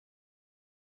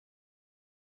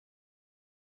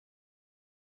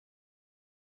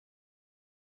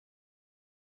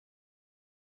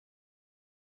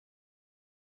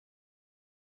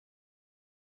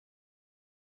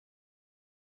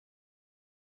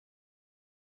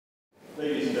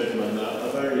gentlemen,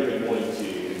 a very good morning to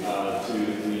you, to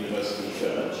the University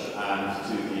Church and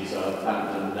to these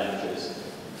Bampton Lectures.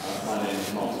 My name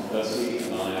is Martin Percy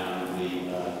and I am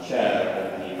the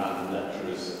Chair of the Bampton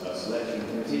Lecturers Selection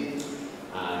Committee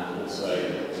and also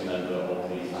a member of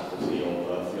the Faculty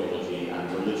of Theology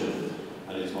and Religion.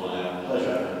 And it's my pleasure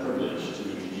and privilege to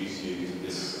introduce you to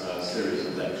this series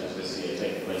of lectures this year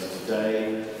taking place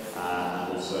today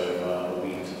and also a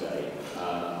week today.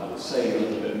 I will say a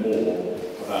little bit more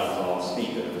about our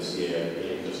speaker this year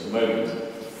in just a moment,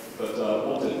 but I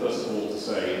wanted first of all to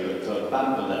say that the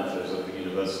Bampton Lecturers at the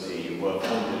University were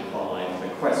founded by the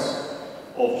bequest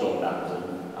of John Bampton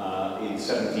in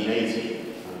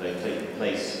 1780, and they've taken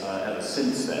place ever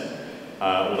since then.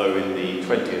 Although in the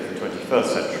 20th and 21st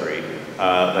century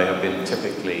they have been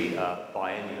typically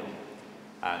biennial.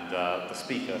 And the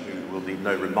speaker, who will need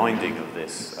no reminding of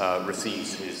this,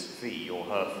 receives his fee or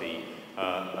her fee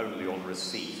only on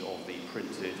receipt of the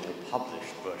printed or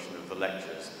published version of the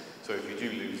lectures. So if you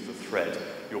do lose the thread,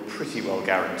 you're pretty well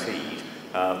guaranteed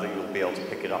that you'll be able to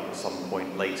pick it up at some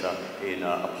point later in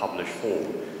a published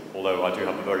form. Although I do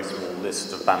have a very small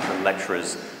list of Bampton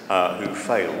lecturers who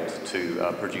failed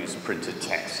to produce printed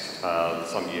text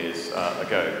some years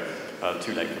ago.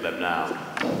 Too late for them now.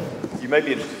 You may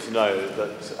be interested to know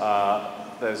that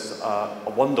there's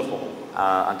a wonderful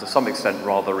and to some extent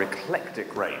rather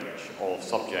eclectic range of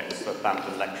subjects that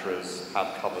Bampton lecturers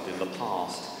have covered in the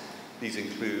past. These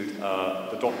include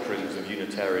the doctrines of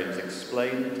Unitarians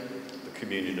explained, the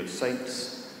communion of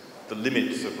saints, the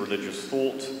limits of religious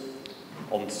thought,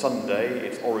 on Sunday,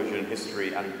 its origin,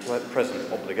 history and present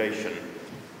obligation,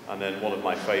 and then one of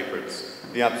my favourites,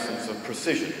 the absence of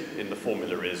precision in the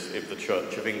formularies of the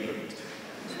Church of England.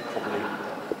 There's probably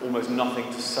almost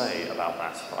nothing to say about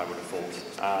that, I would have thought,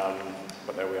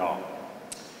 but there we are.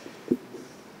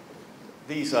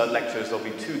 These lectures, there'll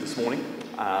be two this morning.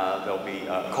 There'll be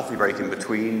a coffee break in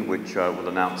between, which we'll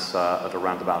announce at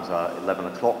around about 11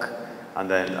 o'clock. And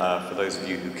then for those of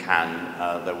you who can,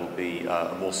 there will be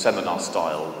a more seminar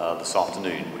style this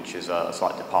afternoon, which is a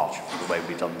slight departure from the way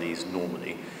we've done these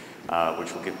normally,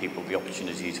 which will give people the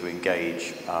opportunity to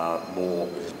engage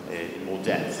in more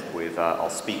depth with our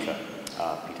speaker,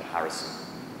 Peter Harrison.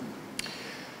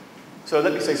 So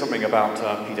let me say something about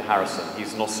Peter Harrison.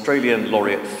 He's an Australian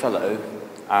Laureate Fellow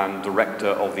and Director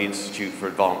of the Institute for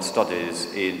Advanced Studies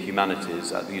in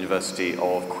Humanities at the University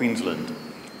of Queensland.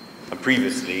 And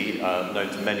previously, known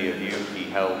to many of you, he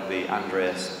held the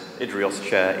Andreas Idrios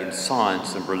Chair in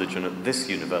Science and Religion at this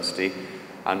university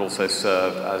and also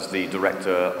served as the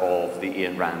director of the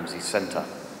Ian Ramsay Centre.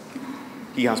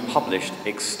 He has published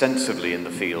extensively in the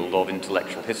field of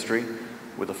intellectual history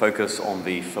with a focus on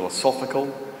the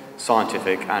philosophical,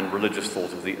 scientific and religious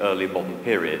thought of the early modern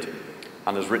period,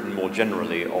 and has written more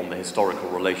generally on the historical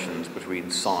relations between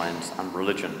science and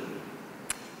religion.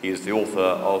 He is the author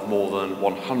of more than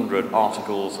 100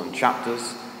 articles and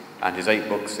chapters, and his 8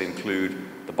 books include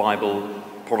The Bible,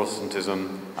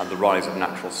 Protestantism and the Rise of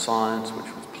Natural Science, which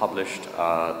was published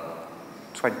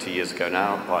 20 years ago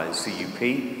now by CUP,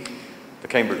 The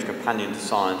Cambridge Companion to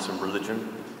Science and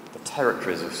Religion, The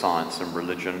Territories of Science and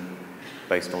Religion,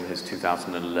 based on his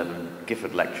 2011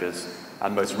 Gifford Lectures,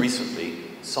 and most recently,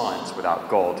 Science Without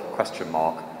God,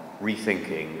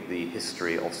 Rethinking the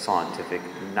History of Scientific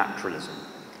Naturalism.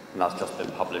 And that's just been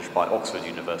published by Oxford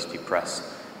University Press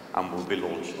and will be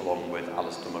launched along with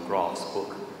Alistair McGrath's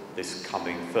book this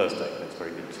coming Thursday. It's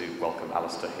very good to welcome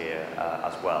Alistair here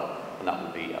as well, and that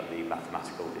will be at the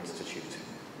Mathematical Institute.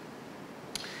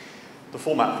 The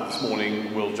format for this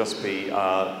morning will just be 2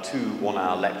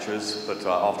 one-hour lectures, but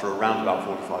after around about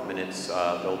 45 minutes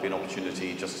there'll be an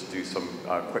opportunity just to do some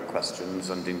quick questions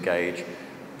and engage,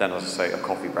 then as I say a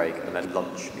coffee break and then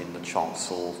lunch in the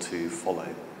chancel to follow.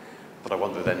 But I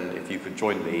wonder then if you could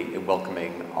join me in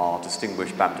welcoming our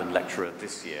distinguished Bampton lecturer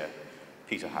this year,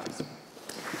 Peter Harrison.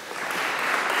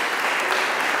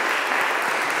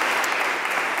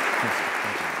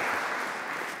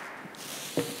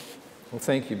 Well,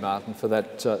 thank you, Martin, for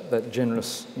that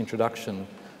generous introduction.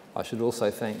 I should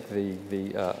also thank the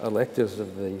electors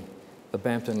of the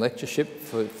Bampton Lectureship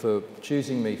for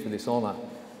choosing me for this honour.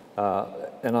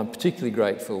 And I'm particularly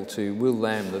grateful to Will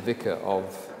Lamb, the Vicar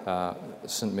of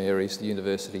St Mary's, the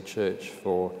University Church,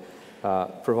 for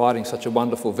providing such a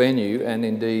wonderful venue and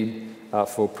indeed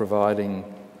for providing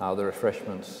the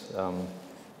refreshments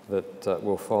that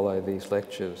will follow these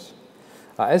lectures.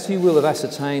 As you will have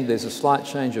ascertained, there's a slight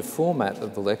change of format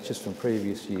of the lectures from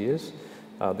previous years.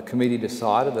 The committee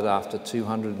decided that after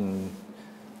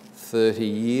 230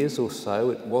 years or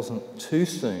so, it wasn't too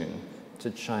soon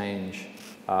to change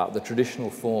the traditional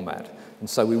format. And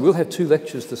so we will have 2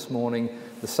 lectures this morning.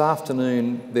 This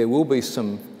afternoon there will be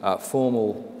some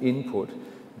formal input,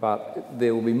 but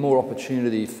there will be more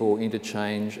opportunity for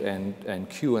interchange and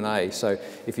Q&A. So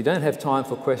if you don't have time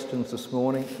for questions this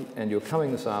morning and you're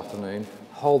coming this afternoon,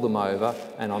 hold them over,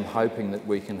 and I'm hoping that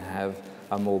we can have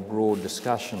a more broad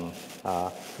discussion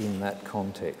in that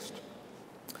context.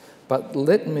 But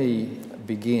let me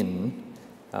begin,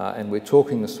 and we're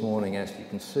talking this morning, as you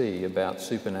can see, about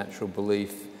supernatural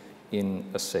belief in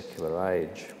a secular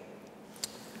age.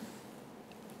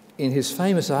 In his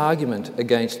famous argument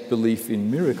against belief in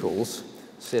miracles,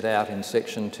 set out in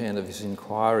section 10 of his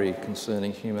inquiry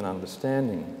concerning human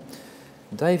understanding,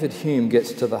 David Hume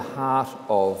gets to the heart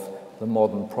of the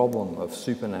modern problem of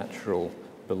supernatural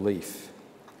belief.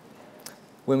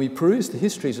 When we peruse the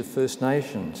histories of First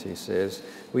Nations, he says,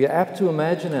 we are apt to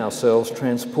imagine ourselves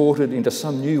transported into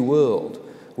some new world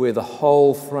where the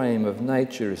whole frame of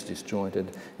nature is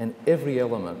disjointed and every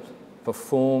element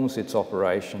performs its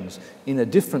operations in a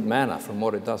different manner from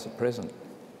what it does at present.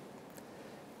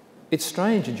 It's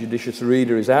strange, a judicious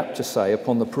reader is apt to say,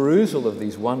 upon the perusal of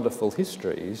these wonderful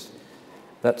histories,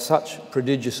 that such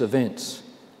prodigious events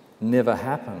never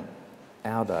happen in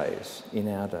our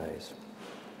days.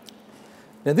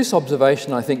 Now, this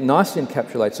observation, I think, nicely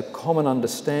encapsulates a common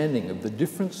understanding of the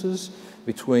differences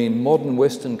between modern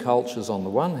Western cultures on the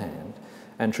one hand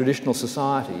and traditional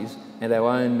societies and our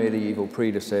own medieval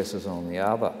predecessors on the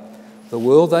other. The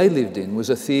world they lived in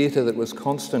was a theatre that was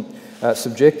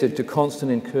subjected to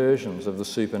constant incursions of the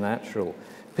supernatural.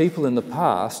 People in the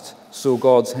past saw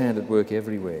God's hand at work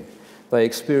everywhere. They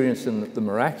experienced the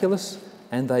miraculous,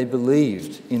 and they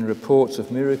believed in reports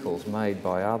of miracles made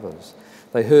by others.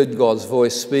 They heard God's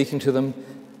voice speaking to them,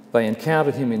 they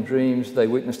encountered him in dreams, they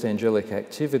witnessed angelic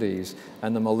activities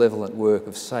and the malevolent work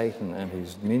of Satan and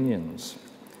his minions.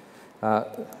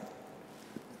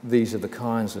 These are the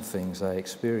kinds of things they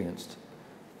experienced.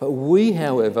 But we,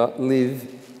 however,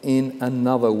 live in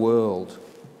another world.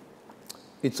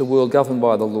 It's a world governed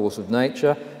by the laws of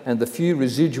nature, and the few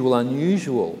residual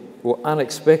unusual or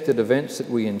unexpected events that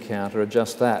we encounter are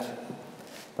just that.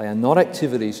 They are not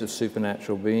activities of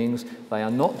supernatural beings, they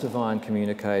are not divine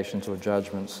communications or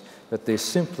judgments, but they're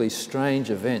simply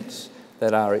strange events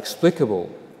that are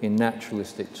explicable in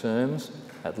naturalistic terms,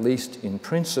 at least in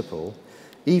principle,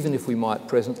 even if we might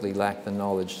presently lack the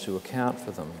knowledge to account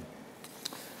for them.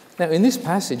 Now, in this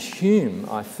passage, Hume,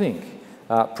 I think,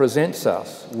 presents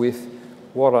us with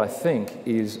what I think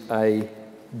is a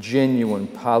genuine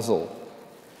puzzle.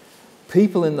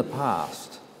 People in the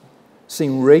past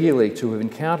seem regularly to have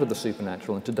encountered the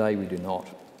supernatural, and today we do not.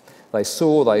 They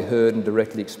saw, they heard and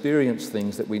directly experienced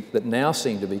things that now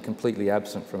seem to be completely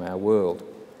absent from our world.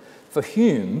 For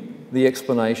Hume, the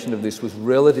explanation of this was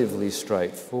relatively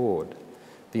straightforward.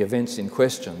 The events in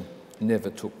question never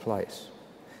took place,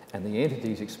 and the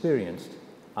entities experienced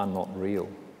are not real.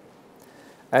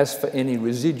 As for any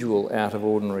residual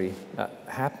out-of-ordinary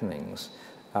happenings,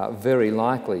 very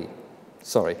likely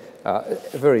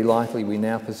we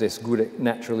now possess good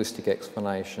naturalistic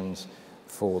explanations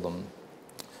for them.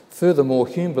 Furthermore,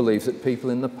 Hume believes that people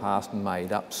in the past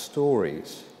made up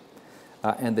stories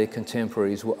and their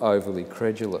contemporaries were overly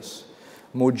credulous.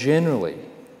 More generally,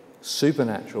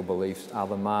 supernatural beliefs are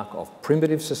the mark of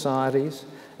primitive societies,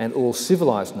 and all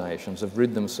civilised nations have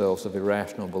rid themselves of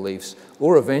irrational beliefs,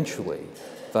 or eventually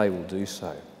they will do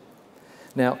so.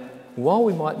 Now, while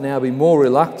we might now be more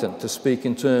reluctant to speak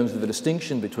in terms of a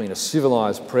distinction between a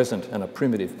civilised present and a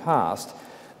primitive past,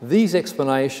 these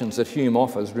explanations that Hume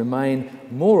offers remain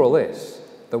more or less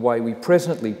the way we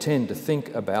presently tend to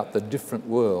think about the different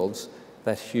worlds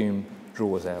that Hume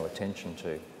draws our attention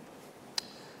to.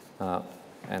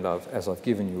 As I've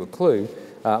given you a clue,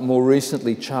 more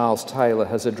recently Charles Taylor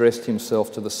has addressed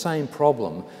himself to the same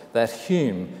problem that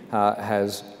Hume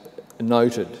has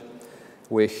noted.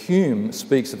 Where Hume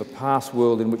speaks of a past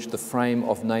world in which the frame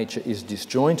of nature is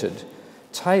disjointed,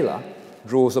 Taylor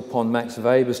draws upon Max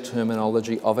Weber's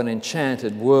terminology of an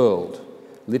enchanted world,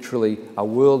 literally a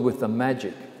world with the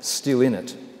magic still in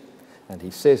it. And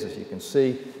he says, as you can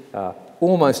see,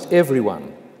 almost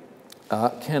everyone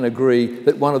can agree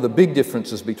that one of the big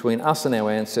differences between us and our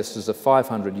ancestors of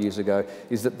 500 years ago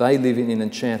is that they live in an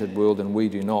enchanted world and we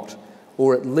do not.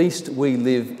 Or at least we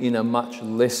live in a much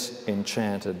less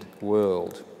enchanted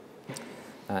world.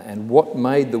 And what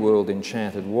made the world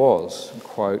enchanted was,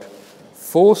 quote,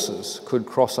 forces could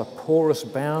cross a porous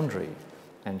boundary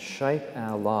and shape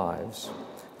our lives,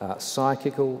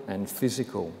 psychical and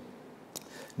physical.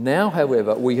 Now,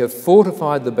 however, we have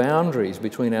fortified the boundaries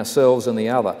between ourselves and the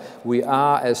other. We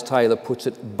are, as Taylor puts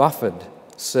it, buffered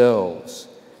selves.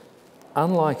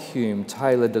 unlike Hume,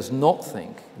 Taylor does not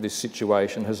think this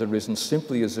situation has arisen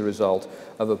simply as a result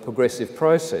of a progressive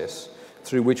process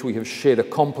through which we have shed a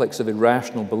complex of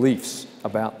irrational beliefs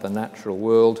about the natural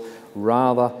world.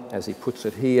 Rather, as he puts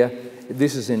it here,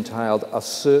 this has entailed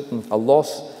a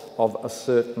loss of a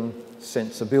certain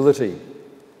sensibility.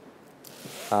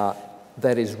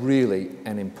 That is really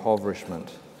an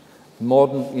impoverishment.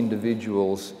 Modern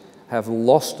individuals have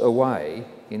lost a way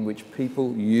in which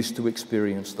people used to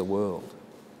experience the world.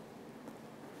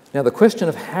 Now, the question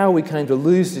of how we came to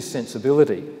lose this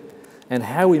sensibility and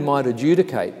how we might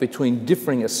adjudicate between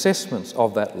differing assessments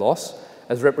of that loss,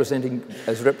 as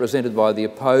represented by the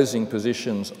opposing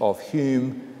positions of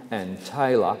Hume and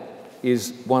Taylor,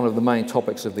 is one of the main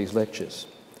topics of these lectures.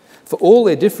 For all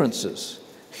their differences,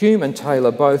 Hume and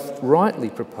Taylor both rightly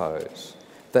propose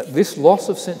that this loss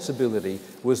of sensibility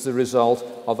was the result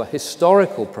of a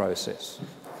historical process.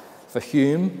 For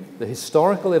Hume, the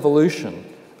historical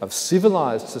evolution of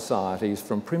civilised societies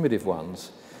from primitive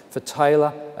ones. For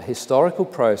Taylor, a historical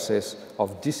process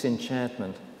of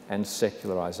disenchantment and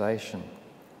secularisation.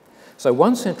 So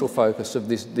one central focus of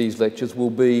these lectures will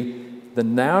be the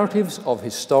narratives of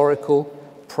historical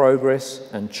progress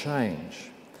and change,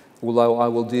 although I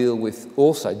will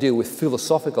also deal with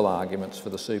philosophical arguments for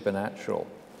the supernatural.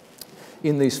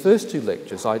 In these first two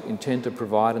lectures, I intend to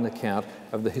provide an account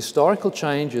of the historical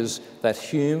changes that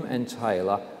Hume and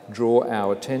Taylor draw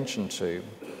our attention to.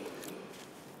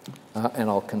 And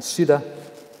I'll consider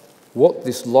what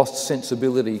this lost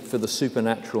sensibility for the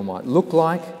supernatural might look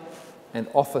like and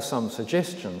offer some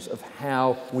suggestions of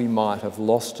how we might have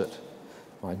lost it.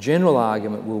 My general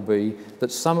argument will be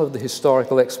that some of the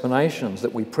historical explanations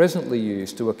that we presently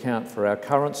use to account for our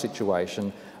current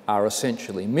situation are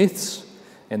essentially myths,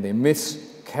 and they're myths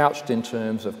couched in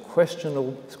terms of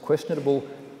questionable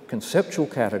conceptual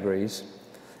categories,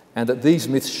 and that these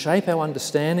myths shape our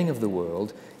understanding of the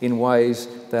world in ways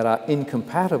that are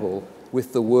incompatible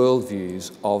with the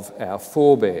worldviews of our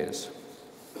forebears.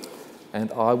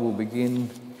 And I will begin,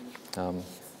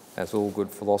 as all good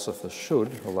philosophers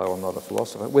should, although I'm not a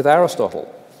philosopher, with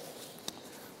Aristotle,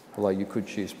 although you could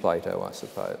choose Plato, I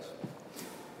suppose.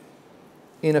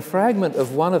 In a fragment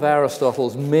of one of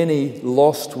Aristotle's many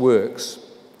lost works,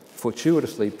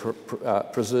 fortuitously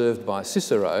preserved by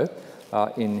Cicero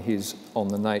in his On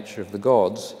the Nature of the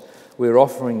Gods, we're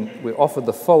offered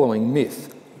the following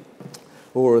myth,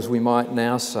 or as we might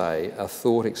now say, a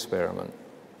thought experiment.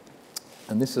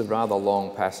 And this is a rather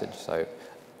long passage, so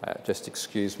just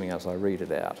excuse me as I read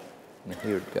it out. And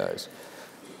here it goes.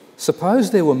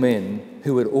 Suppose there were men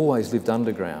who had always lived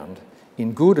underground,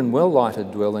 in good and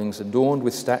well-lighted dwellings adorned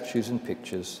with statues and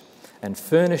pictures, and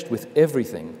furnished with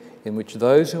everything in which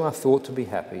those who are thought to be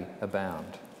happy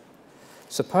abound.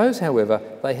 Suppose, however,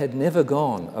 they had never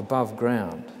gone above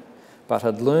ground, but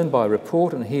had learned by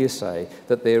report and hearsay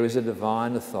that there is a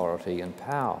divine authority and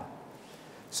power.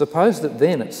 Suppose that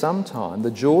then, at some time, the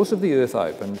jaws of the earth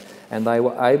opened, and they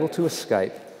were able to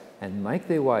escape and make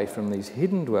their way from these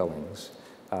hidden dwellings,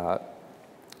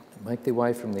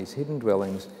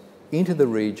 into the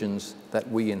regions that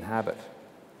we inhabit.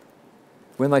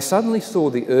 When they suddenly saw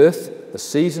the earth, the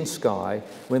seas and sky,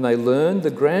 when they learned the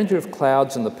grandeur of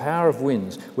clouds and the power of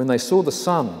winds, when they saw the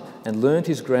sun and learned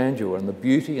his grandeur and the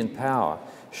beauty and power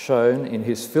shown in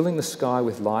his filling the sky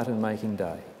with light and making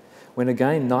day, when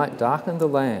again night darkened the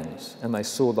lands and they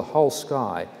saw the whole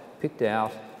sky picked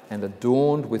out and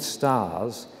adorned with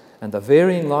stars and the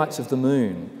varying lights of the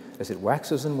moon as it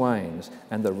waxes and wanes,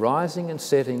 and the rising and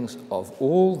settings of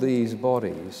all these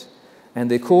bodies,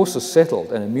 and their courses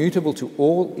settled and immutable to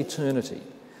all eternity,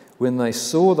 when they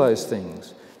saw those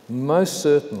things, most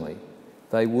certainly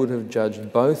they would have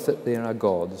judged both that there are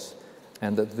gods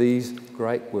and that these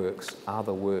great works are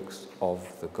the works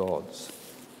of the gods.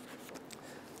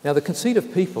 Now, the conceit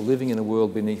of people living in a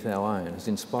world beneath our own has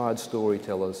inspired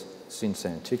storytellers since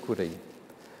antiquity.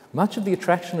 Much of the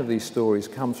attraction of these stories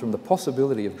comes from the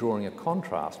possibility of drawing a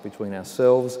contrast between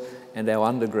ourselves and our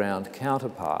underground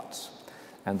counterparts,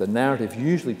 and the narrative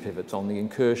usually pivots on the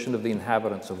incursion of the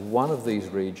inhabitants of one of these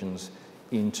regions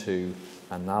into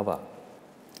another.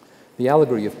 The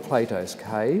allegory of Plato's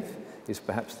cave is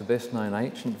perhaps the best known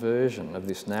ancient version of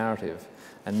this narrative,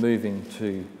 and moving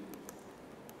to,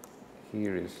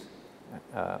 here is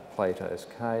Plato's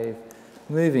cave.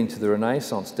 Moving to the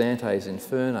Renaissance, Dante's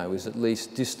Inferno is at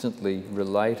least distantly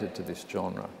related to this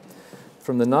genre.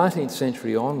 From the 19th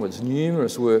century onwards,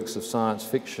 numerous works of science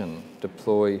fiction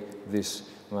deploy this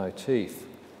motif.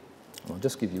 I'll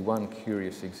just give you one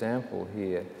curious example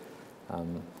here.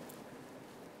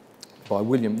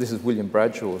 This is William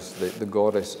Bradshaw's The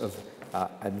Goddess of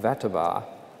Advatava.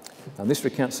 And this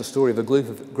recounts the story of a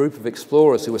group of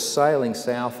explorers who are sailing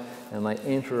south, and they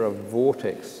enter a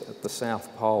vortex at the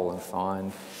South Pole and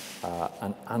find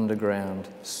an underground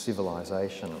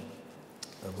civilization,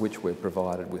 of which we're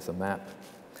provided with a map.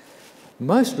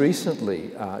 Most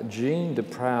recently, Jean de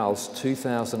Prowl's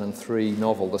 2003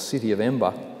 novel, The City of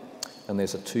Ember, and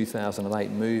there's a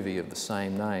 2008 movie of the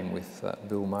same name with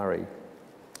Bill Murray,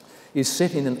 is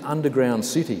set in an underground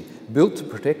city built to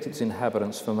protect its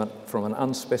inhabitants from an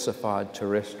unspecified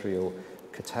terrestrial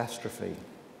catastrophe.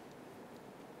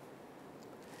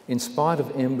 In spite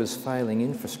of Ember's failing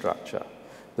infrastructure,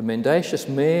 the mendacious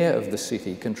mayor of the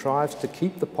city contrives to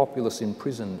keep the populace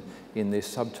imprisoned in this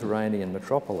subterranean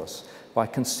metropolis by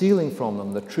concealing from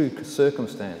them the true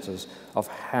circumstances of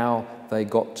how they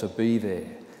got to be there,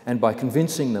 and by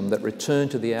convincing them that return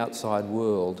to the outside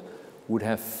world would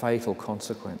have fatal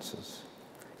consequences.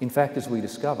 In fact, as we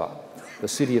discover, the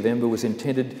City of Ember was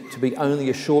intended to be only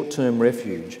a short-term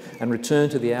refuge, and return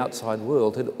to the outside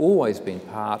world had always been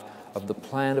part of the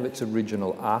plan of its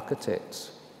original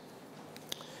architects.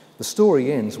 The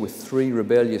story ends with three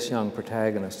rebellious young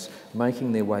protagonists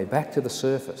making their way back to the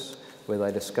surface, where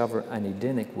they discover an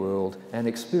Edenic world and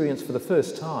experience for the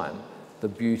first time the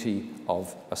beauty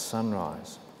of a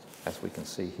sunrise, as we can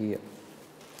see here.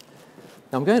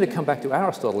 Now, I'm going to come back to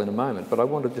Aristotle in a moment, but I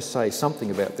wanted to say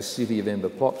something about the City of Ember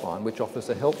plotline, which offers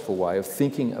a helpful way of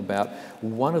thinking about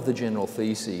one of the general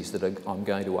theses that I'm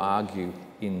going to argue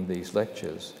in these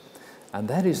lectures. And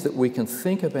that is that we can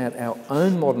think about our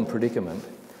own modern predicament,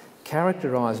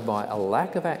 characterised by a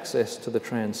lack of access to the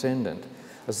transcendent,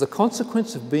 as the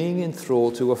consequence of being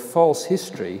enthralled to a false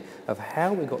history of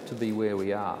how we got to be where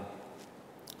we are.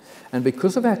 And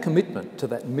because of our commitment to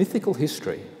that mythical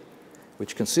history,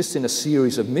 which consists in a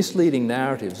series of misleading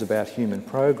narratives about human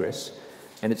progress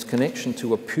and its connection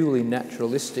to a purely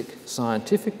naturalistic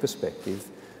scientific perspective,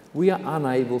 we are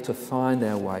unable to find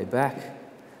our way back.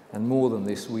 And more than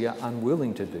this, we are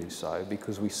unwilling to do so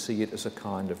because we see it as a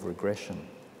kind of regression.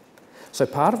 So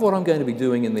part of what I'm going to be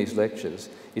doing in these lectures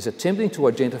is attempting to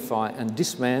identify and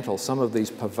dismantle some of these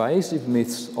pervasive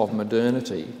myths of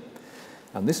modernity,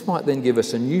 and this might then give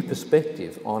us a new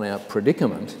perspective on our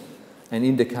predicament and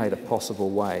indicate a possible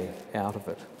way out of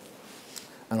it.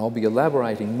 And I'll be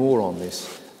elaborating more on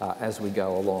this as we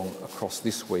go along across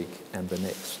this week and the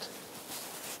next.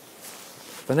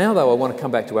 For now, though, I want to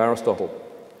come back to Aristotle.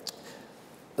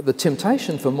 The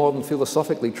temptation for modern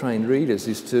philosophically trained readers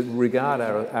is to regard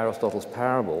Aristotle's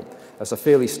parable as a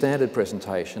fairly standard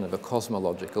presentation of a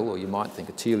cosmological, or you might think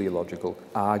a teleological,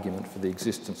 argument for the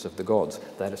existence of the gods.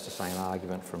 That is to say, an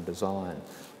argument from design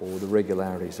or the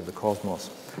regularities of the cosmos.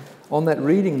 On that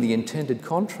reading, the intended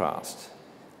contrast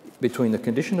between the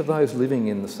condition of those living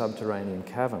in the subterranean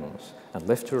caverns and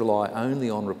left to rely only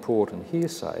on report and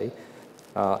hearsay,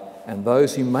 and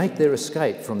those who make their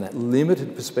escape from that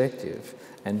limited perspective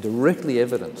and directly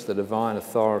evidence the divine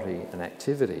authority and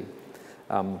activity,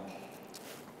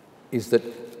 is that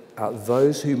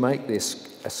those who make this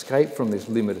escape from this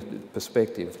limited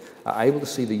perspective are able to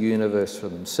see the universe for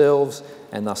themselves,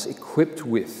 and thus equipped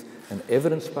with an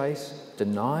evidence base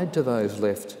denied to those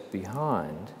left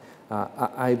behind,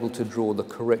 are able to draw the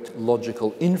correct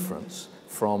logical inference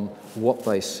from what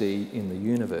they see in the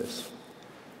universe.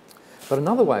 But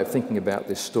another way of thinking about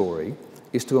this story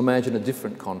is to imagine a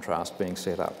different contrast being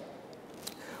set up.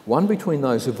 One between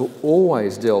those who have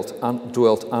always dwelt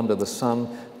under the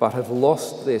sun but have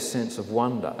lost their sense of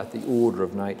wonder at the order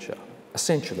of nature,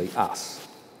 essentially us,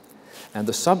 and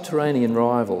the subterranean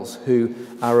rivals who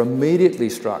are immediately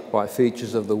struck by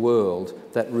features of the world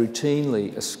that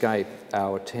routinely escape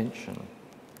our attention.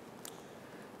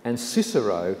 And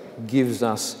Cicero gives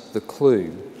us the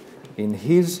clue in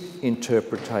his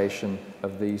interpretation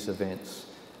of these events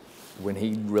when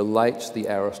he relates the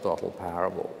Aristotle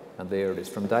parable. And there it is.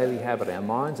 From daily habit, our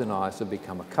minds and eyes have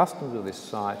become accustomed to this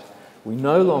sight. We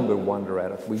no longer wonder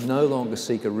at it. We no longer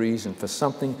seek a reason for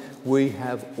something we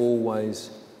have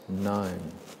always known.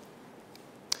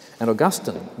 And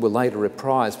Augustine will later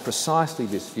reprise precisely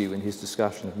this view in his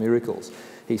discussion of miracles.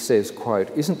 He says,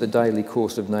 quote, "Isn't the daily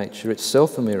course of nature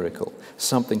itself a miracle,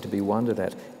 something to be wondered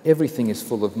at? Everything is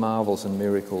full of marvels and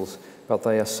miracles, but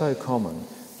they are so common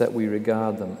that we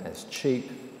regard them as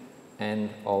cheap and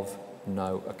of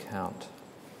no account."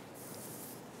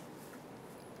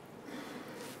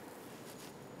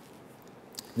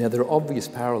 Now, there are obvious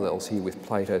parallels here with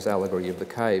Plato's allegory of the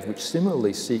cave, which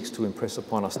similarly seeks to impress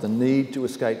upon us the need to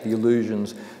escape the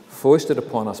illusions foisted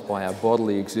upon us by our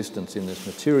bodily existence in this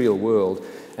material world,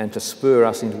 and to spur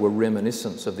us into a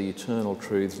reminiscence of the eternal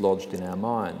truths lodged in our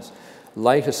minds.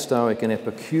 Later Stoic and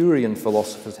Epicurean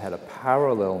philosophers had a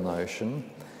parallel notion,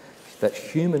 that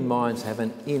human minds have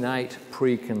an innate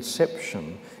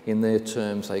preconception. In their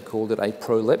terms, they called it a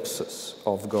prolepsis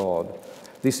of God.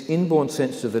 This inborn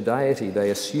sense of the deity they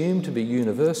assumed to be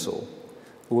universal,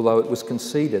 although it was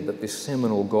conceded that this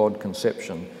seminal God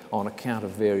conception, on account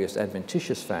of various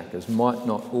adventitious factors, might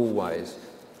not always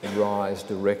rise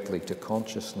directly to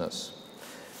consciousness.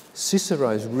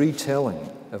 Cicero's retelling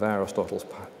of Aristotle's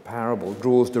parable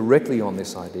draws directly on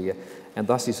this idea, and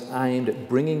thus is aimed at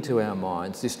bringing to our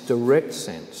minds this direct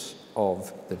sense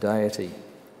of the deity.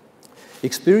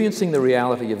 Experiencing the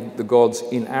reality of the gods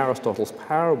in Aristotle's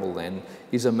parable, then,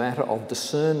 is a matter of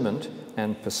discernment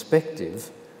and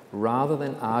perspective rather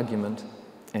than argument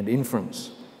and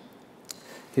inference.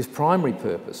 His primary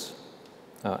purpose,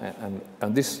 and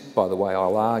this, by the way,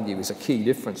 I'll argue, is a key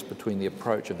difference between the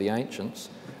approach of the ancients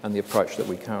and the approach that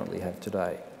we currently have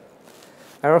today.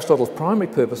 Aristotle's primary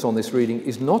purpose on this reading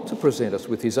is not to present us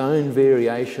with his own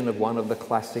variation of one of the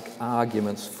classic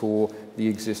arguments for the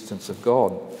existence of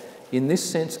God. In this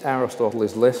sense, Aristotle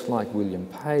is less like William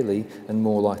Paley and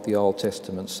more like the Old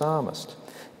Testament psalmist.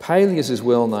 Paley, as is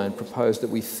well known, proposed that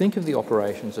we think of the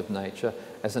operations of nature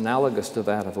as analogous to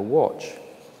that of a watch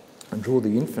and draw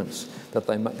the inference that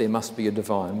there must be a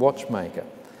divine watchmaker.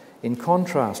 In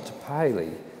contrast to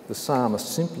Paley, the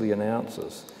psalmist simply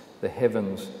announces, "The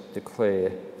heavens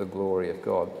declare the glory of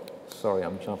God." Sorry,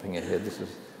 I'm jumping ahead. This is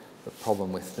the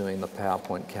problem with doing the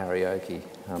PowerPoint karaoke.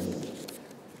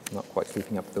 Not quite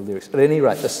keeping up with the lyrics. At any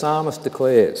rate, the psalmist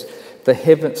declares,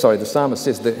 the psalmist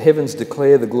says, "The heavens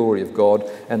declare the glory of God,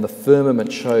 and the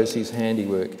firmament shows his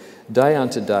handiwork. Day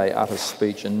unto day utters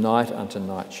speech, and night unto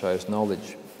night shows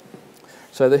knowledge."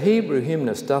 So the Hebrew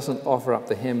hymnist doesn't offer up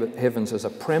the heavens as a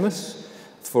premise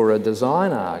for a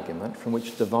design argument from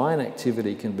which divine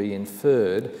activity can be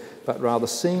inferred, but rather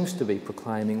seems to be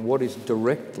proclaiming what is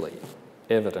directly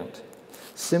evident.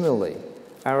 Similarly,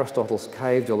 Aristotle's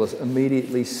cave dwellers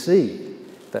immediately see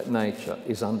that nature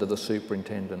is under the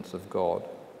superintendence of God,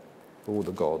 or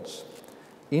the gods.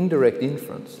 Indirect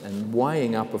inference and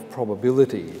weighing up of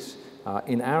probabilities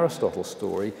in Aristotle's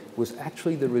story was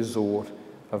actually the resort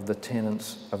of the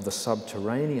tenants of the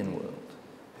subterranean world,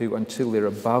 who, until their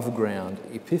above-ground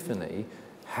epiphany,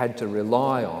 had to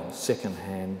rely on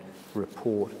second-hand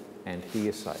report and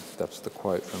hearsay. That's the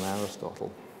quote from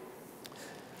Aristotle.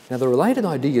 Now, the related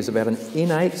ideas about an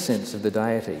innate sense of the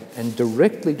deity and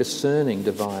directly discerning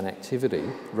divine activity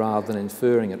rather than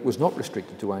inferring it was not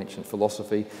restricted to ancient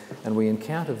philosophy, and we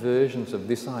encounter versions of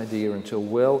this idea until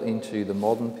well into the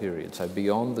modern period, so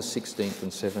beyond the 16th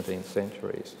and 17th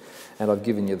centuries. And I've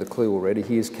given you the clue already.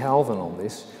 Here's Calvin on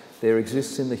this. "There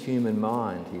exists in the human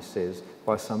mind," he says,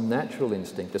 "by some natural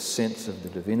instinct, a sense of the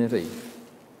divinity."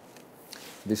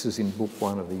 This is in Book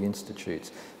 1 of the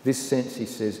Institutes. "This sense," he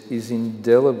says, "is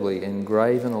indelibly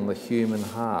engraven on the human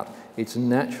heart. It's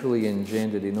naturally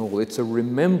engendered in all. It's a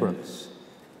remembrance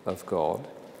of God,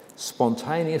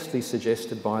 spontaneously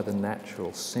suggested by the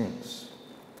natural sense."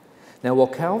 Now, while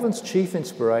Calvin's chief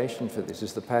inspiration for this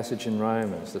is the passage in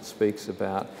Romans that speaks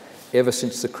about ever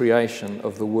since the creation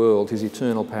of the world, his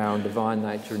eternal power and divine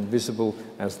nature, invisible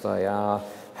as they are,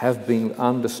 have been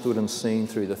understood and seen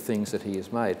through the things that he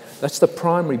has made. That's the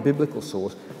primary biblical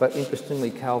source, but interestingly,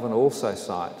 Calvin also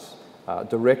cites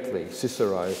directly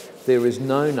Cicero, "There is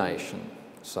no nation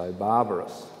so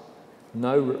barbarous,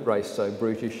 no race so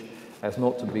brutish as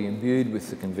not to be imbued with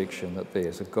the conviction that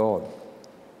there's a God."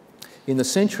 In the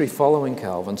century following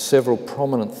Calvin, several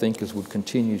prominent thinkers would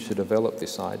continue to develop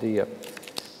this idea.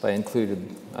 They included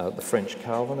the French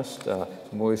Calvinist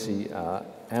Moïse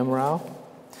Amral,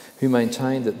 who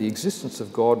maintained that the existence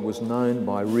of God was known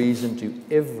by reason to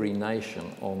every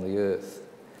nation on the earth.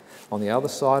 On the other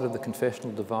side of the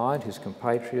confessional divide, his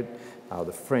compatriot,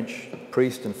 the French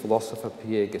priest and philosopher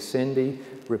Pierre Gassendi,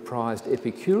 reprised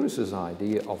Epicurus's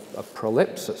idea of a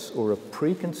prolepsis, or a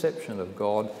preconception of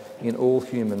God in all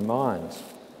human minds.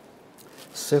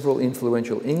 Several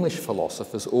influential English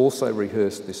philosophers also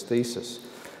rehearsed this thesis.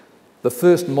 The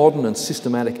first modern and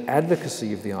systematic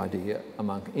advocacy of the idea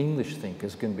among English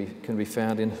thinkers can be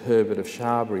found in Herbert of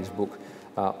Cherbury's book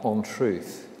On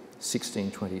Truth,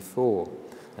 1624.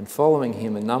 And following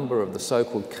him, a number of the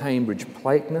so-called Cambridge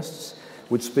Platonists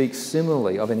would speak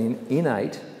similarly of an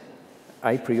innate,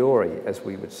 a priori, as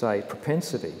we would say,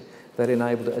 propensity that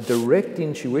enabled a direct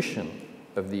intuition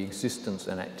of the existence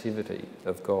and activity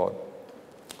of God.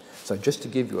 So just to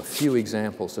give you a few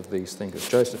examples of these thinkers,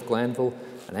 Joseph Glanville,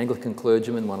 an Anglican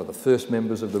clergyman, one of the first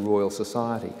members of the Royal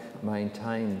Society,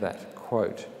 maintained that,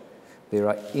 quote, "There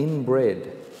are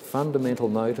inbred fundamental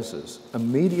notices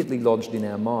immediately lodged in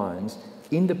our minds,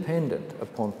 independent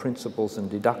upon principles and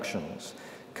deductions,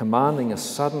 commanding a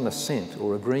sudden assent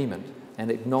or agreement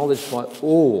and acknowledged by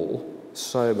all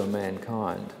sober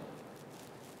mankind.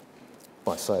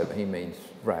 By sober, he means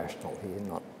rational here,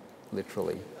 not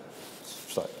literally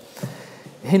so.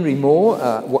 Henry Moore,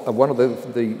 one of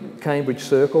the Cambridge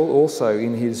Circle, also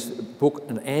in his book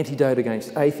An Antidote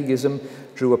Against Atheism,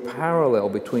 drew a parallel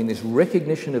between this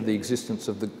recognition of the existence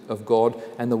of God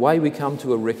and the way we come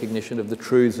to a recognition of the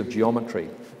truths of geometry.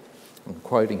 I'm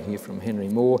quoting here from Henry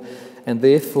Moore, and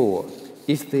therefore,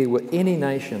 if there were any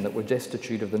nation that were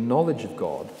destitute of the knowledge of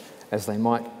God, as they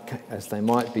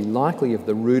might be likely of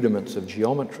the rudiments of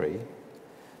geometry,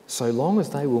 so long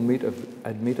as they will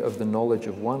admit of the knowledge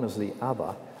of one as the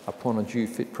other upon a due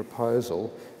fit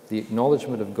proposal, the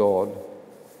acknowledgement of God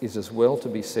is as well to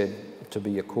be said to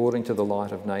be according to the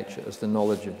light of nature as the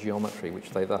knowledge of geometry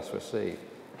which they thus receive.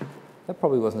 That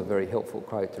probably wasn't a very helpful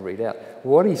quote to read out.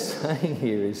 What he's saying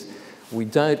here is we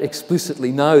don't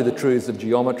explicitly know the truths of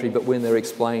geometry, but when they're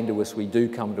explained to us, we do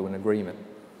come to an agreement,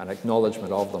 an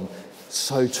acknowledgement of them.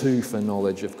 So too for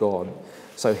knowledge of God.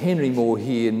 So Henry Moore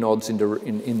here nods in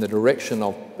the direction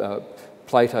of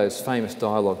Plato's famous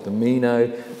dialogue, the Meno,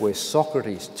 where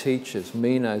Socrates teaches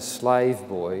Meno's slave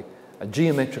boy a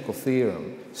geometrical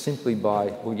theorem simply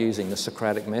by using the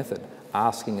Socratic method,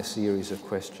 asking a series of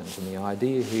questions. And the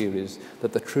idea here is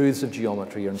that the truths of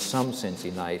geometry are in some sense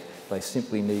innate, they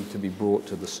simply need to be brought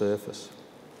to the surface.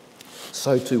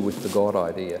 So too with the God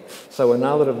idea. So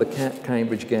another of the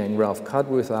Cambridge gang, Ralph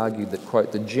Cudworth, argued that,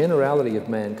 quote, the generality of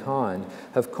mankind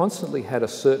have constantly had a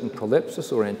certain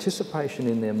prolepsis or anticipation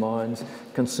in their minds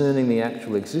concerning the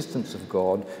actual existence of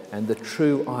God and the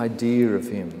true idea of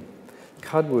him.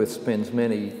 Cudworth spends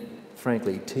many,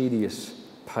 frankly, tedious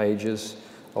pages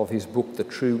of his book, The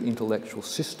True Intellectual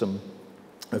System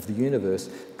of the Universe,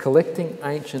 collecting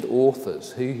ancient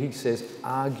authors who, he says,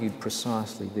 argued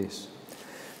precisely this.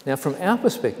 Now, from our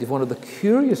perspective, one of the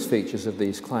curious features of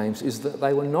these claims is that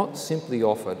they were not simply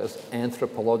offered as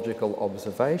anthropological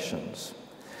observations.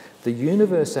 The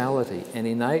universality and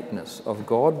innateness of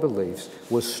God beliefs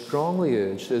was strongly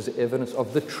urged as evidence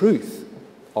of the truth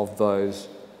of those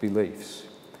beliefs.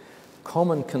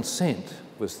 Common consent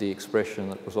was the expression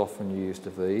that was often used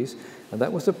of these, and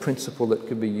that was a principle that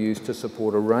could be used to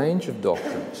support a range of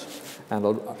doctrines. And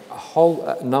a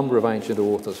whole number of ancient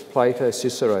authors, Plato,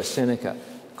 Cicero, Seneca,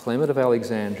 Clement of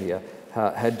Alexandria,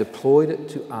 had deployed it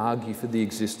to argue for the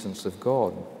existence of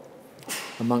God.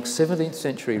 Amongst 17th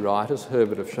century writers,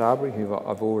 Herbert of Cherbury, who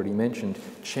I've already mentioned,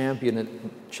 championed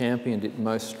it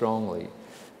most strongly.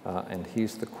 And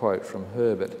here's the quote from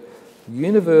Herbert: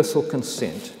 "Universal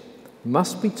consent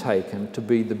must be taken to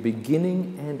be the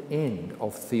beginning and end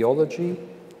of theology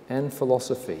and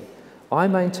philosophy. I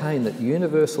maintain that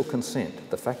universal consent,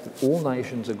 the fact that all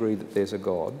nations agree that there's a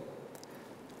God,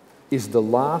 is the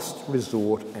last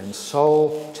resort and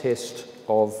sole test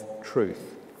of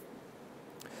truth."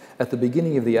 At the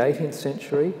beginning of the 18th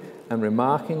century, and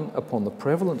remarking upon the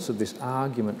prevalence of this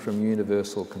argument from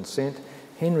universal consent,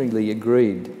 Henry Lee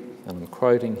agreed, and I'm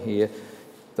quoting here,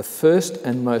 "The first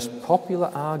and most popular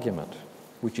argument,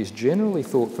 which is generally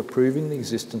thought for proving the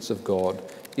existence of God,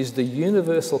 is the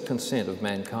universal consent of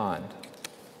mankind."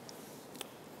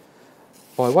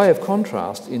 By way of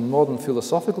contrast, in modern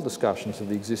philosophical discussions of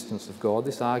the existence of God,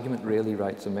 this argument rarely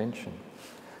rates a mention.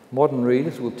 Modern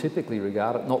readers will typically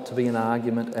regard it not to be an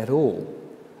argument at all,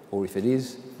 or if it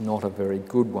is, not a very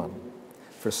good one.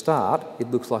 For a start,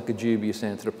 it looks like a dubious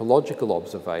anthropological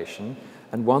observation,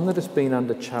 and one that has been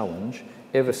under challenge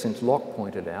ever since Locke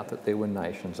pointed out that there were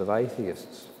nations of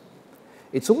atheists.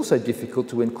 It's also difficult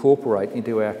to incorporate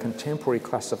into our contemporary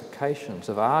classifications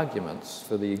of arguments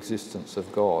for the existence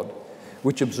of God,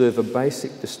 which observe a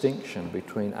basic distinction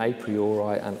between a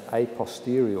priori and a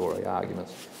posteriori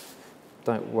arguments.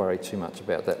 Don't worry too much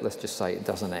about that. Let's just say it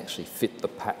doesn't actually fit the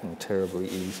pattern terribly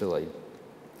easily.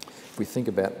 If we think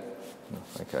about...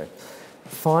 Okay.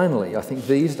 Finally, I think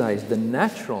these days the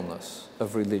naturalness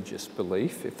of religious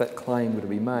belief, if that claim were to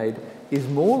be made, is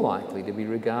more likely to be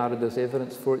regarded as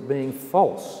evidence for it being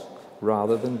false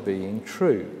rather than being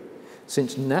true,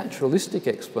 since naturalistic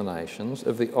explanations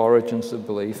of the origins of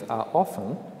belief are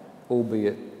often,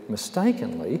 albeit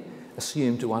mistakenly,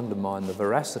 assumed to undermine the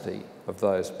veracity of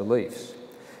those beliefs.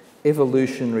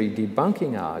 Evolutionary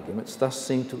debunking arguments thus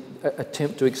seem to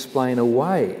attempt to explain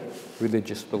away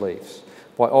religious beliefs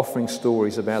by offering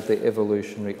stories about their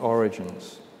evolutionary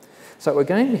origins. So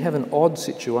again, we have an odd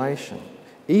situation.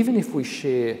 Even if we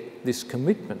share this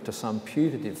commitment to some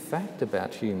putative fact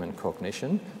about human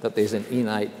cognition, that there's an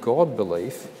innate God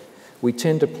belief, we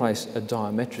tend to place a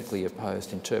diametrically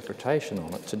opposed interpretation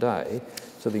on it today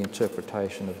to the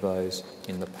interpretation of those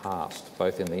in the past,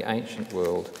 both in the ancient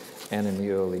world and in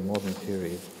the early modern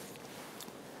period.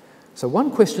 So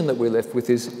one question that we're left with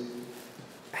is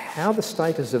how the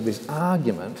status of this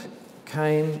argument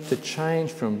came to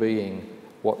change from being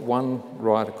what one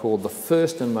writer called the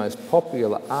first and most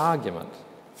popular argument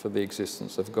for the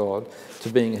existence of God to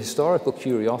being a historical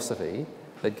curiosity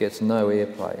that gets no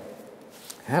airplay.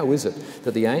 How is it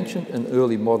that the ancient and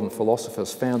early modern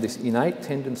philosophers found this innate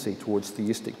tendency towards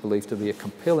theistic belief to be a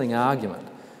compelling argument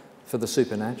for the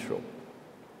supernatural?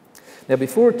 Now,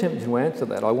 before attempting to answer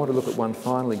that, I want to look at one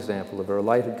final example of a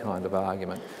related kind of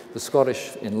argument. The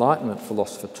Scottish Enlightenment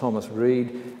philosopher Thomas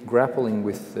Reid, grappling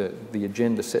with the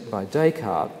agenda set by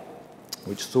Descartes,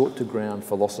 which sought to ground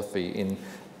philosophy in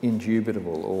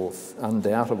indubitable or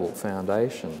undoubtable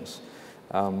foundations.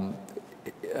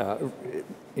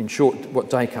 In short,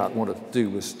 what Descartes wanted to do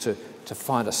was to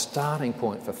find a starting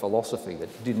point for philosophy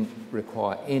that didn't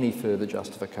require any further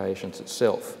justifications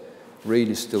itself. Reid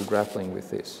is still grappling with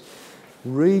this.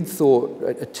 Reid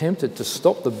attempted to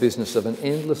stop the business of an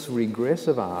endless regress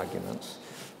of arguments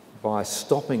by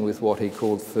stopping with what he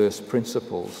called first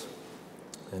principles.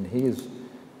 And here's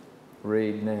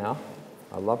Reid now.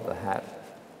 I love the hat.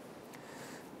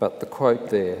 But the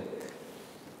quote there,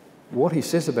 what he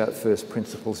says about first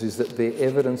principles is that their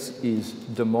evidence is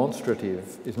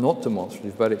not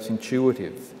demonstrative, but it's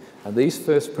intuitive. And these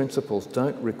first principles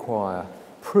don't require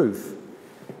proof,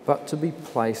 but to be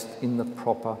placed in the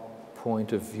proper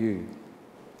point of view.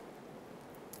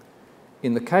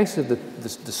 In the case of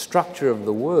the structure of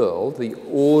the world, the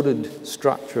ordered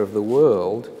structure of the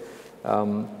world,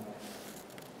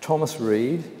 Thomas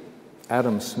Reid,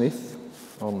 Adam Smith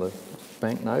on the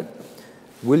banknote,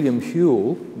 William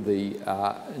Whewell, the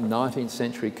 19th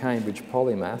century Cambridge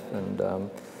polymath, and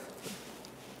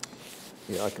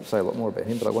I could say a lot more about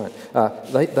him, but I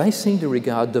won't. They seem to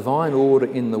regard divine order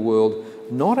in the world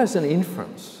not as an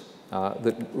inference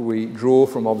that we draw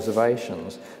from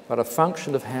observations, but a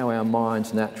function of how our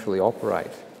minds naturally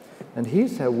operate. And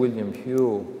here's how William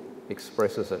Whewell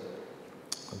expresses it.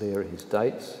 There are his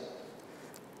dates.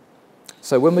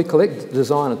 So when we collect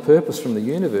design and purpose from the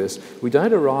universe, we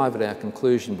don't arrive at our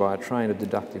conclusion by a train of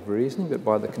deductive reasoning, but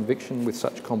by the conviction with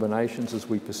such combinations as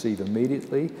we perceive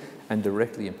immediately and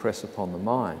directly impress upon the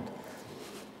mind.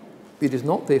 It is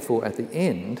not, therefore, at the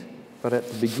end, but at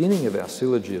the beginning of our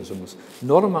syllogisms,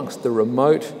 not amongst the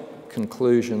remote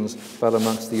conclusions, but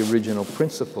amongst the original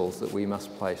principles that we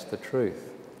must place the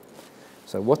truth.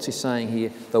 So what's he saying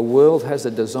here? The world has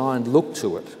a designed look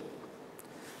to it.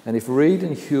 And if Reid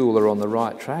and Whewell are on the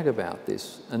right track about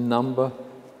this, a number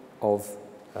of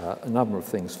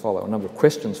things follow, a number of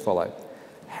questions follow.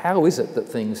 How is it that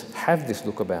things have this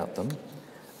look about them?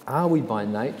 Are we by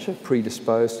nature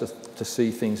predisposed to see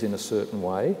things in a certain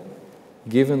way,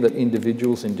 given that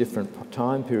individuals in different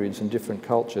time periods and different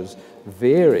cultures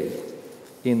vary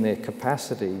in their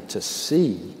capacity to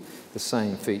see the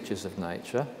same features of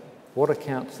nature? What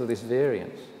accounts for this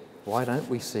variance? Why don't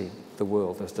we see the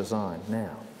world as designed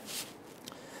now?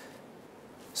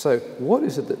 So what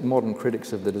is it that modern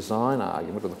critics of the design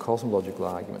argument or the cosmological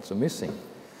arguments are missing?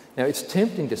 Now, it's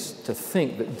tempting to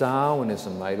think that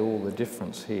Darwinism made all the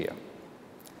difference here.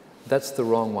 That's the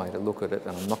wrong way to look at it,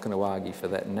 and I'm not going to argue for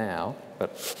that now,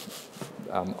 but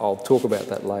I'll talk about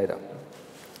that later.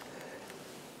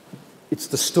 It's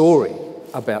the story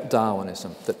about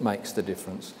Darwinism that makes the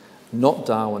difference, not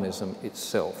Darwinism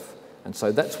itself. And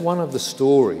so that's one of the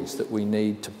stories that we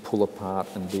need to pull apart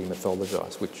and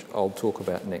demythologise, which I'll talk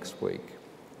about next week.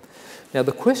 Now,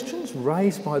 the questions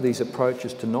raised by these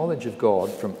approaches to knowledge of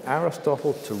God, from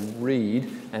Aristotle to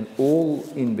Reid and all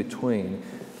in between,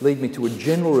 lead me to a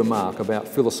general remark about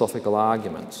philosophical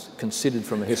arguments considered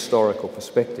from a historical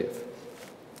perspective.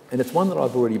 And it's one that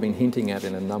I've already been hinting at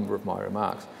in a number of my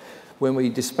remarks. When we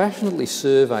dispassionately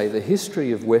survey the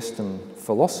history of Western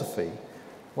philosophy,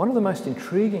 one of the most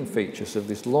intriguing features of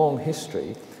this long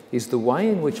history is the way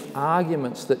in which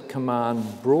arguments that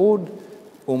command broad,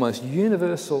 almost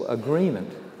universal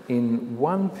agreement in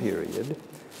one period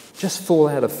just fall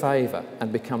out of favour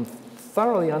and become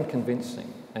thoroughly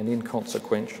unconvincing and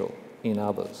inconsequential in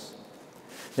others.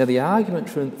 Now, the argument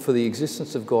for the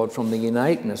existence of God from the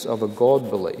innateness of a God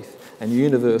belief and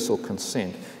universal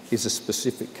consent is a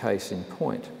specific case in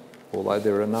point, although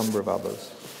there are a number of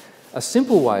others. A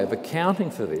simple way of accounting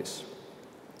for this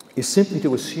is simply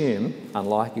to assume,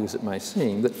 unlikely as it may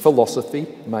seem, that philosophy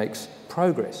makes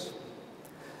progress,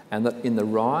 and that in the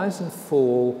rise and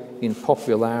fall in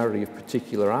popularity of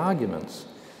particular arguments,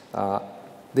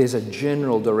 there's a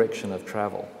general direction of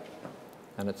travel.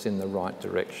 and it's in the right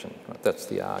direction. Right? That's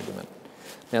the argument.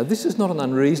 Now, this is not an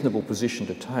unreasonable position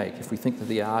to take if we think that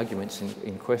the arguments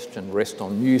in question rest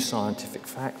on new scientific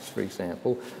facts, for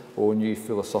example, or new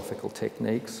philosophical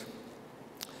techniques,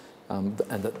 and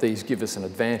that these give us an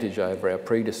advantage over our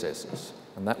predecessors.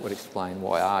 And that would explain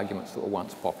why arguments that were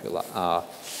once popular are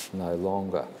no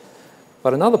longer.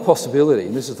 But another possibility,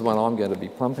 and this is the one I'm going to be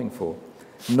plumping for,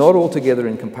 not altogether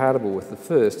incompatible with the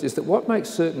first, is that what makes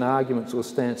certain arguments or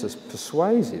stances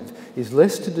persuasive is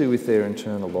less to do with their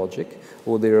internal logic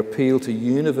or their appeal to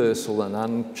universal and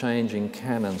unchanging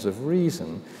canons of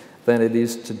reason than it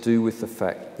is to do with the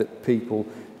fact that people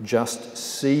just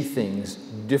see things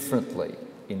differently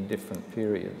in different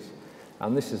periods.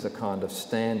 And this is a kind of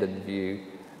standard view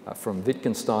from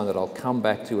Wittgenstein that I'll come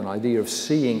back to, an idea of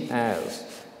seeing as,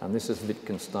 and this is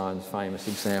Wittgenstein's famous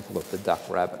example of the duck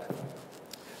rabbit.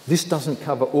 This doesn't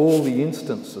cover all the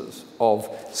instances of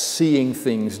seeing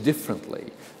things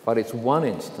differently, but it's one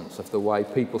instance of the way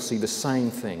people see the same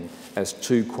thing as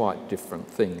two quite different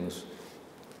things.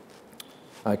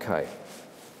 Okay.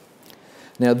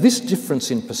 Now, this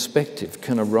difference in perspective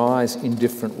can arise in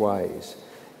different ways.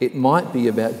 It might be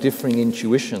about differing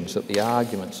intuitions that the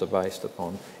arguments are based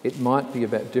upon. It might be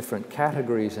about different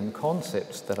categories and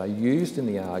concepts that are used in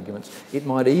the arguments. It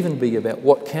might even be about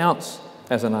what counts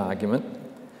as an argument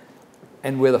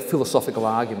and whether philosophical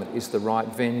argument is the right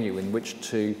venue in which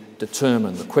to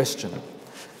determine the question.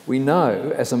 We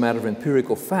know, as a matter of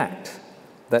empirical fact,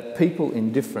 that people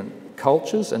in different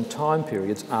cultures and time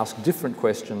periods ask different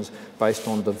questions based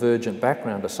on divergent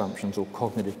background assumptions or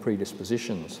cognitive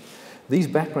predispositions. These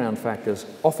background factors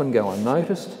often go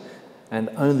unnoticed, and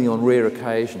only on rare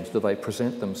occasions do they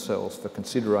present themselves for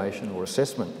consideration or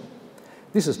assessment.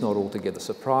 This is not altogether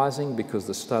surprising because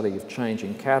the study of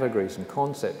changing categories and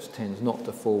concepts tends not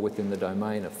to fall within the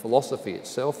domain of philosophy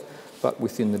itself, but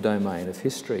within the domain of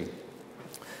history.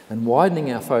 And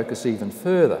widening our focus even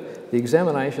further, the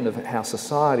examination of how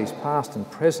societies past and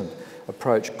present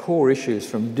approach core issues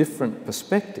from different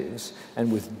perspectives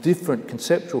and with different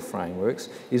conceptual frameworks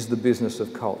is the business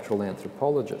of cultural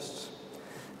anthropologists.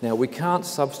 Now, we can't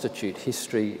substitute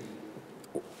history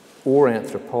or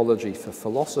anthropology for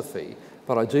philosophy,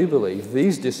 but I do believe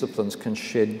these disciplines can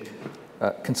shed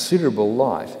considerable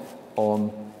light on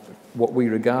what we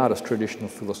regard as traditional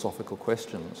philosophical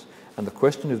questions. And the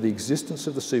question of the existence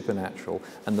of the supernatural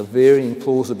and the varying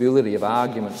plausibility of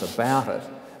arguments about it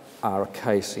are a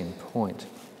case in point.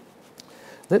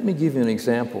 Let me give you an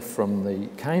example from the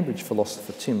Cambridge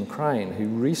philosopher Tim Crane, who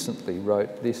recently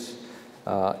wrote this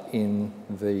in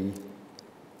the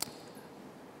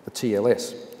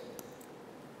TLS.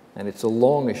 And it's a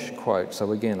longish quote,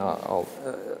 so again,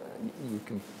 you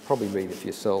can probably read it for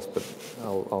yourself, but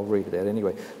I'll read it out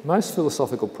anyway. Most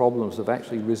philosophical problems have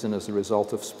actually risen as a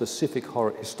result of specific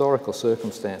historical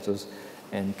circumstances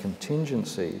and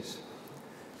contingencies.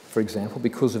 For example,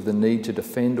 because of the need to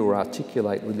defend or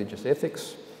articulate religious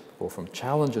ethics, or from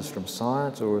challenges from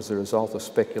science, or as a result of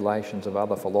speculations of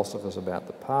other philosophers about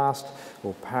the past,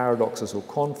 or paradoxes or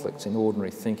conflicts in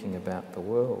ordinary thinking about the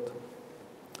world.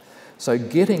 So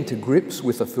getting to grips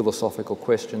with a philosophical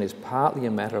question is partly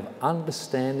a matter of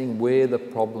understanding where the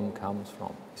problem comes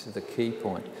from. This is the key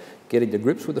point. Getting to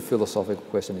grips with the philosophical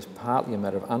question is partly a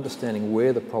matter of understanding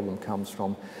where the problem comes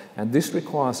from, and this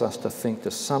requires us to think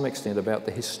to some extent about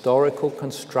the historical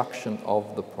construction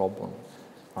of the problem.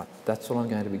 Right, that's what I'm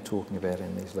going to be talking about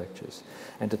in these lectures,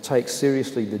 and to take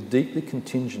seriously the deeply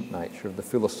contingent nature of the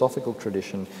philosophical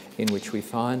tradition in which we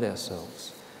find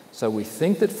ourselves. So we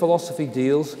think that philosophy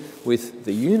deals with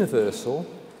the universal.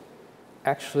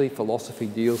 Actually, philosophy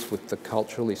deals with the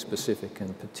culturally specific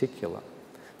and particular.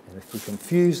 And if we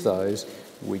confuse those,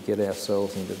 we get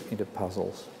ourselves into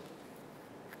puzzles.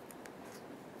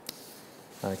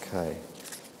 Okay.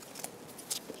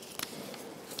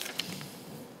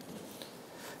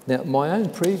 Now, my own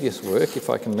previous work, if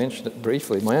I can mention it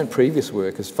briefly, my own previous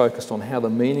work has focused on how the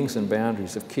meanings and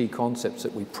boundaries of key concepts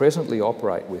that we presently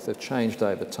operate with have changed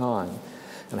over time,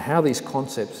 and how these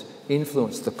concepts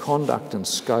influence the conduct and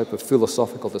scope of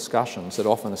philosophical discussions that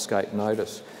often escape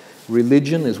notice.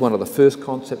 Religion is one of the first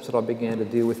concepts that I began to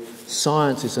deal with.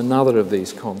 Science is another of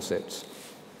these concepts.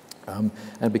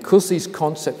 And because these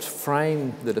concepts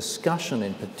frame the discussion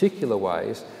in particular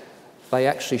ways, they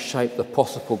actually shape the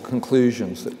possible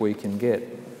conclusions that we can get.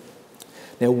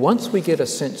 Now, once we get a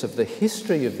sense of the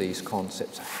history of these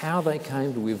concepts, how they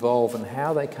came to evolve and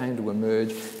how they came to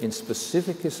emerge in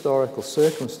specific historical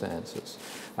circumstances,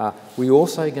 we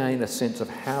also gain a sense of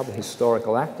how the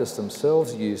historical actors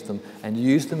themselves used them, and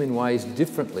used them in ways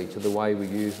differently to the way we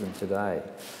use them today.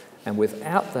 And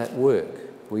without that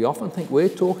work, We often think we're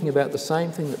talking about the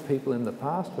same thing that people in the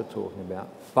past were talking about,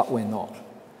 but we're not.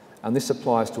 And this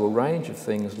applies to a range of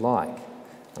things like,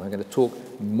 and I'm going to talk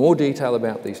in more detail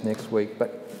about these next week,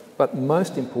 but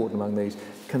most important among these,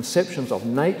 conceptions of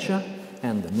nature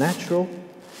and the natural,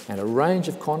 and a range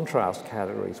of contrast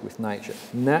categories with nature.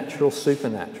 Natural,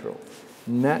 supernatural,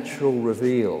 natural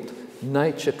revealed,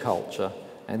 nature culture,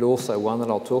 and also one that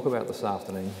I'll talk about this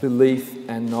afternoon, belief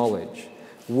and knowledge.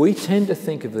 We tend to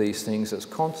think of these things as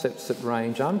concepts that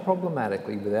range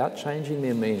unproblematically without changing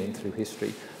their meaning through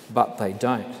history, but they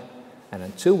don't. And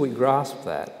until we grasp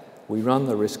that, we run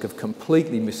the risk of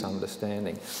completely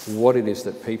misunderstanding what it is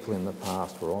that people in the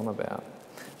past were on about.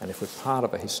 And if we're part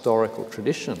of a historical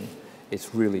tradition,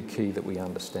 it's really key that we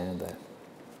understand that.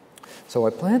 So I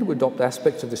plan to adopt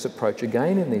aspects of this approach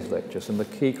again in these lectures, and the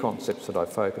key concepts that I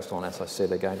focused on, as I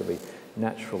said, are going to be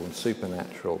natural and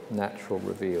supernatural, natural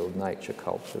revealed, nature,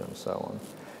 culture, and so on.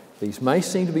 These may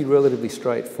seem to be relatively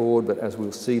straightforward, but as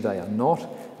we'll see, they are not.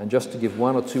 And just to give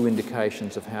one or two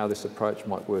indications of how this approach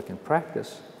might work in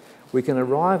practice, we can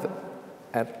arrive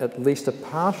at least a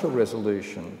partial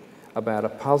resolution about a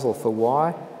puzzle for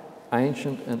why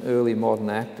ancient and early modern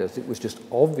actors, it was just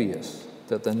obvious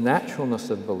that the naturalness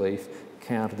of belief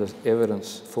counted as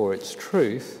evidence for its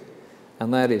truth,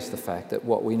 and that is the fact that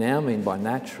what we now mean by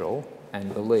natural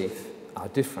and belief are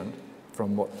different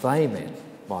from what they meant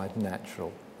by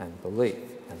natural and belief,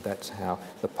 and that's how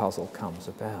the puzzle comes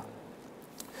about.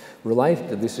 Related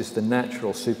to this is the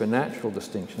natural-supernatural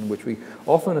distinction, which we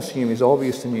often assume is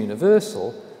obvious and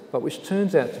universal, but which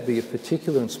turns out to be a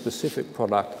particular and specific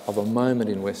product of a moment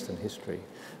in Western history.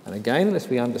 And again, unless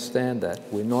we understand that,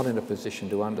 we're not in a position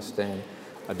to understand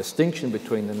a distinction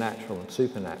between the natural and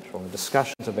supernatural and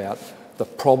discussions about the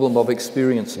problem of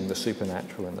experiencing the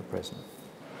supernatural in the present.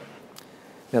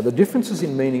 Now, the differences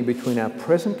in meaning between our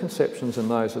present conceptions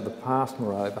and those of the past,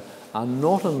 moreover, are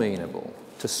not amenable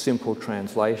to simple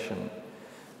translation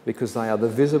because they are the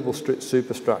visible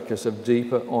superstructures of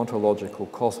deeper ontological,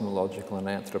 cosmological and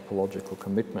anthropological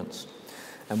commitments.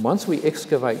 And once we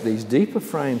excavate these deeper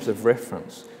frames of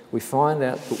reference, we find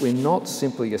out that we're not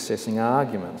simply assessing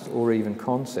arguments or even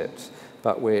concepts,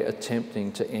 but we're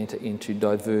attempting to enter into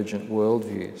divergent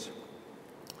worldviews.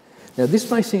 Now, this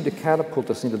may seem to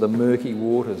catapult us into the murky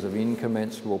waters of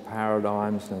incommensurable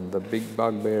paradigms and the big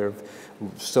bugbear of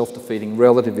self-defeating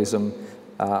relativism,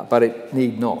 but it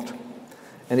need not.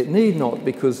 And it need not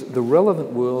because the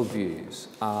relevant worldviews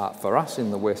are, for us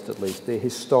in the West at least, they're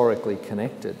historically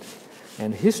connected.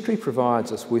 And history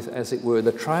provides us with, as it were,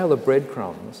 the trail of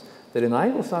breadcrumbs that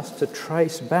enables us to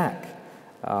trace back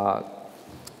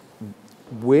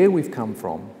where we've come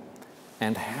from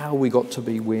and how we got to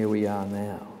be where we are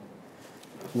now.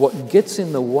 What gets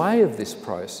in the way of this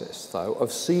process, though,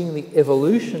 of seeing the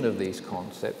evolution of these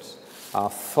concepts are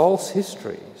false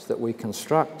histories that we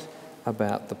construct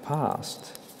about the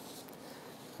past.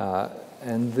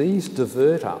 And these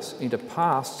divert us into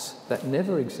pasts that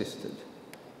never existed,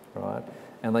 right?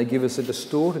 And they give us a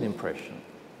distorted impression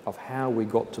of how we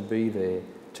got to be there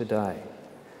today.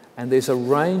 And there's a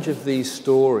range of these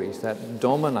stories that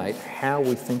dominate how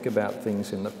we think about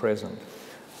things in the present.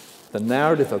 The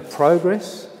narrative of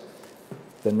progress,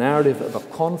 the narrative of a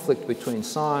conflict between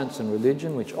science and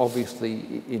religion, which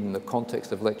obviously in the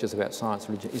context of lectures about science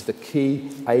and religion is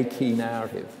a key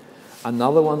narrative.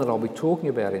 Another one that I'll be talking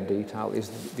about in detail is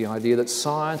the idea that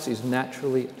science is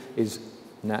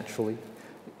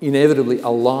inevitably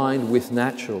aligned with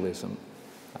naturalism.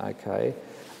 Okay,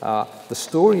 the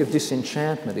story of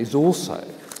disenchantment is also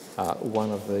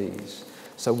one of these.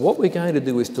 So what we're going to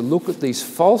do is to look at these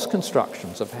false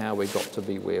constructions of how we got to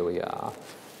be where we are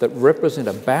that represent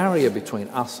a barrier between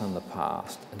us and the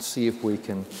past and see if we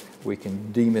can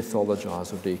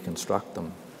demythologise or deconstruct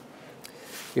them.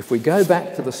 If we go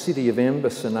back to the City of Ember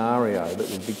scenario that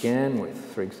we began with,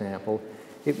 for example,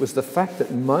 it was the fact that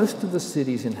most of the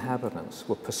city's inhabitants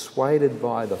were persuaded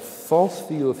by the false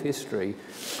view of history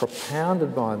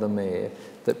propounded by the mayor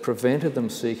that prevented them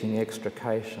seeking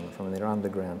extrication from their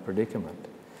underground predicament.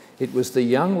 It was the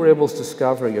young rebels'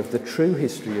 discovery of the true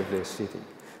history of their city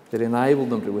that enabled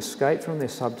them to escape from their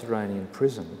subterranean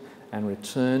prison and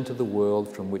return to the world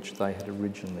from which they had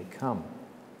originally come.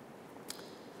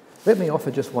 Let me offer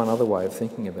just one other way of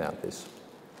thinking about this.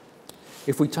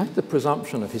 If we take the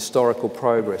presumption of historical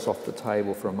progress off the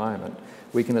table for a moment,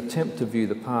 we can attempt to view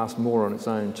the past more on its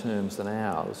own terms than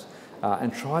ours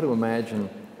and try to imagine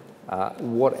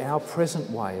what our present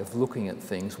way of looking at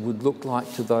things would look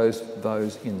like to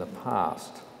those in the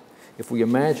past. If we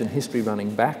imagine history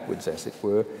running backwards, as it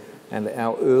were, and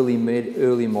our early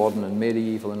modern and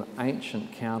medieval and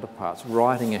ancient counterparts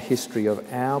writing a history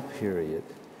of our period,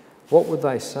 what would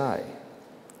they say?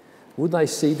 Would they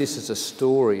see this as a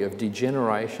story of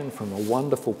degeneration from a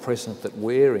wonderful present that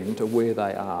we're in to where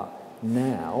they are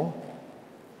now?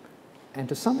 And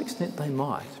to some extent they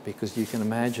might, because you can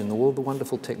imagine all the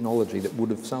wonderful technology that would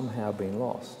have somehow been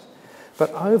lost.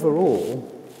 But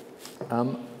overall,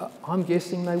 I'm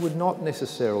guessing they would not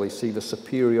necessarily see the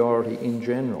superiority in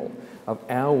general of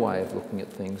our way of looking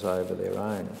at things over their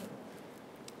own.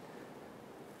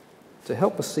 To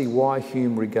help us see why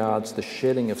Hume regards the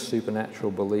shedding of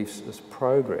supernatural beliefs as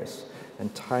progress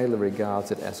and Taylor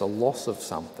regards it as a loss of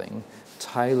something,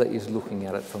 Taylor is looking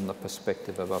at it from the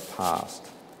perspective of a past.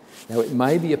 Now, it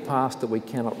may be a past that we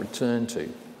cannot return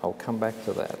to. I'll come back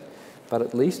to that. But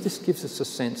at least this gives us a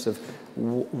sense of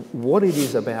what it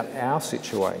is about our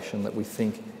situation that we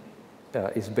think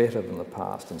is better than the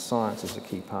past, and science is a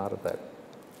key part of that.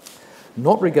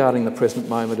 Not regarding the present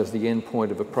moment as the end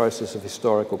point of a process of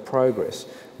historical progress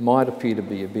might appear to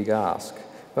be a big ask,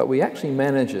 but we actually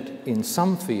manage it in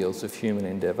some fields of human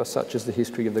endeavour, such as the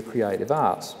history of the creative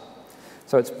arts.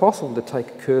 So it's possible to take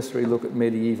a cursory look at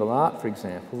medieval art, for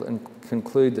example, and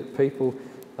conclude that people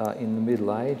in the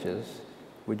Middle Ages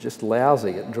were just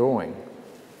lousy at drawing.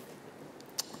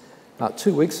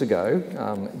 2 weeks ago,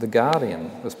 The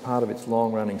Guardian, as part of its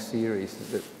long-running series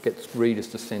that gets readers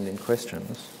to send in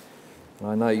questions, and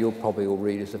I know you're probably all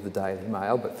readers of the Daily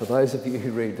Mail, but for those of you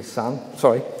who read The Sun,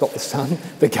 sorry, not The Sun,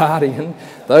 The Guardian,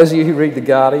 those of you who read The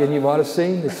Guardian, you might have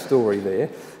seen this story there.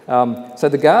 So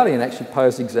The Guardian actually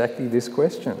posed exactly this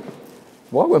question.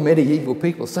 Why were medieval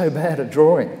people so bad at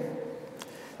drawing?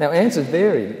 Now, answers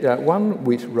varied. One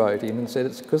wit wrote in and said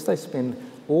it's because they spend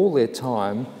all their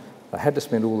time, they had to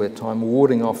spend all their time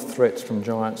warding off threats from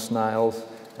giant snails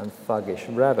and thuggish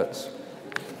rabbits.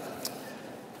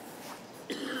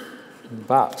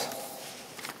 But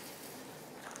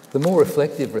the more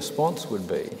reflective response would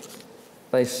be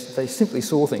they simply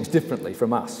saw things differently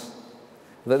from us,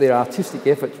 that their artistic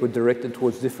efforts were directed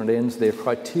towards different ends, their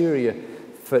criteria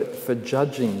for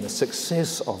judging the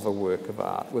success of a work of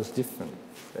art was different,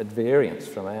 at variance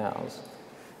from ours.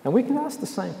 And we can ask the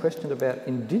same question about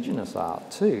Indigenous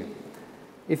art too.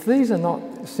 If these are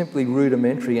not simply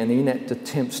rudimentary and inept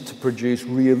attempts to produce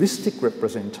realistic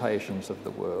representations of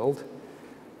the world,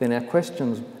 then our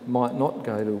questions might not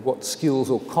go to what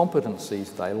skills or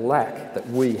competencies they lack that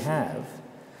we have,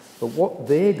 but what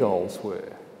their goals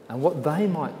were and what they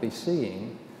might be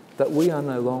seeing that we are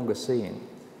no longer seeing.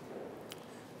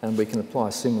 And we can apply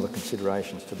similar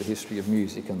considerations to the history of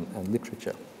music and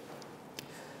literature.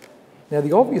 Now,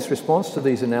 the obvious response to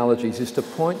these analogies is to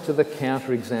point to the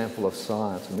counterexample of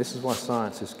science, and this is why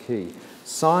science is key.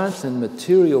 Science and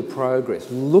material progress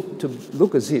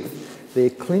look as if they're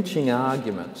clinching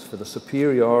arguments for the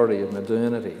superiority of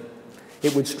modernity.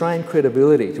 It would strain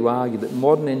credibility to argue that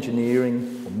modern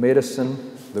engineering or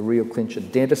medicine, the real clincher,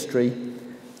 dentistry,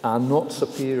 are not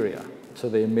superior to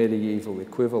their medieval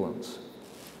equivalents,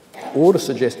 or to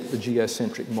suggest that the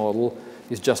geocentric model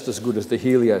is just as good as the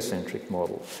heliocentric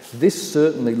model. This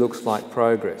certainly looks like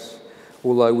progress,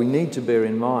 although we need to bear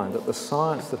in mind that the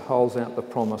science that holds out the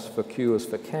promise for cures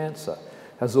for cancer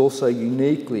has also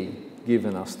uniquely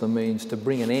given us the means to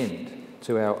bring an end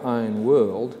to our own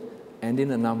world, and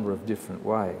in a number of different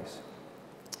ways.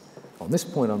 On this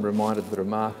point, I'm reminded of the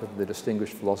remark of the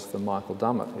distinguished philosopher Michael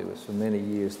Dummett, who was for many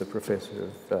years the professor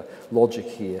of logic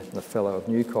here and the fellow of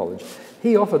New College.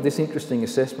 He offered this interesting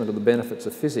assessment of the benefits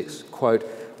of physics, quote,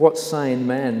 "What sane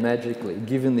man magically,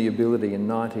 given the ability in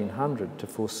 1900 to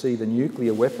foresee the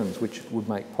nuclear weapons which it would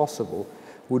make possible,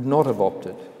 would not have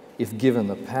opted, if given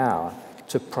the power,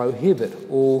 to prohibit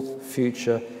all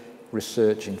future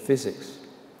research in physics?"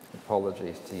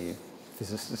 Apologies to you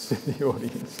physicists in the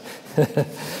audience.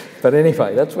 But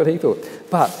anyway, that's what he thought.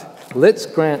 But let's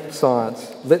grant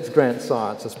science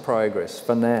as progress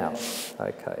for now.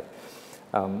 Okay.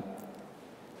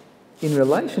 In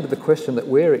relation to the question that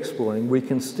we're exploring, we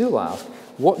can still ask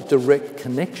what direct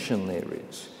connection there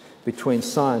is between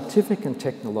scientific and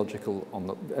technological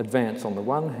advance on the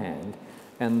one hand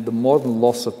and the modern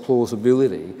loss of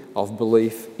plausibility of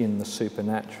belief in the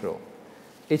supernatural.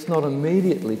 It's not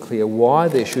immediately clear why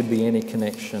there should be any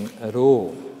connection at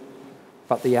all.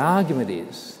 But the argument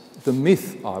is, the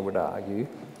myth, I would argue,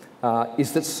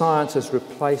 is that science has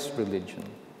replaced religion,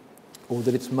 or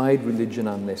that it's made religion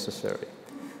unnecessary.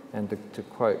 And to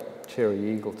quote Terry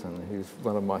Eagleton, who's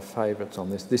one of my favourites on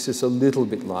this is a little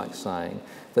bit like saying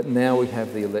that now we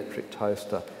have the electric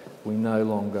toaster, we no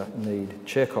longer need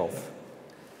Chekhov.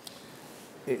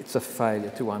 It's a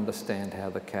failure to understand how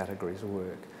the categories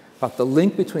work. But the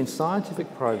link between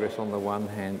scientific progress on the one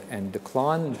hand and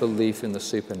decline in belief in the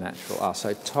supernatural are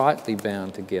so tightly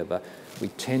bound together, we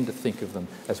tend to think of them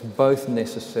as both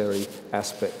necessary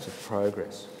aspects of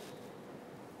progress.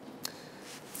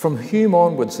 From Hume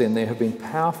onwards, then, there have been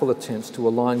powerful attempts to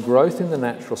align growth in the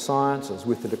natural sciences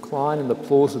with the decline in the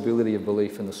plausibility of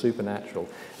belief in the supernatural,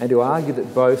 and to argue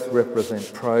that both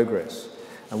represent progress.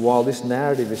 And while this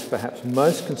narrative is perhaps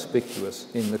most conspicuous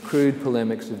in the crude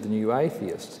polemics of the new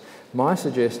atheists, my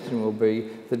suggestion will be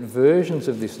that versions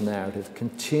of this narrative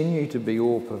continue to be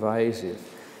all-pervasive,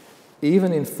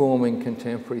 even informing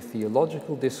contemporary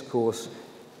theological discourse,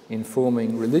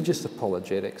 informing religious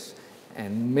apologetics,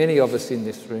 and many of us in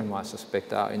this room, I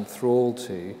suspect, are enthralled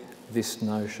to this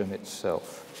notion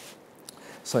itself.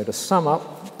 So to sum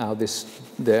up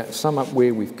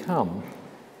where we've come,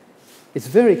 it's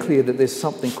very clear that there's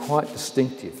something quite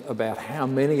distinctive about how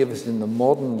many of us in the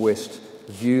modern West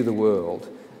view the world,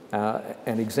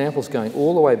 and examples going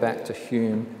all the way back to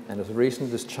Hume and as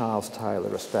recent as Charles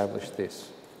Taylor established this.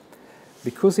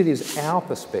 Because it is our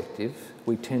perspective,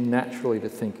 we tend naturally to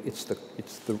think it's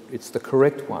the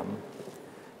correct one.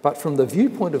 But from the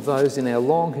viewpoint of those in our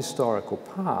long historical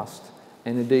past,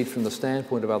 and indeed from the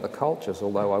standpoint of other cultures,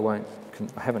 although I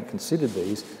haven't considered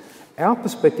these, our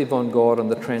perspective on God and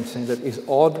the transcendent is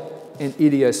odd and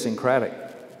idiosyncratic.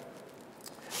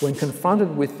 When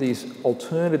confronted with these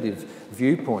alternative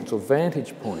viewpoints or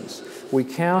vantage points, we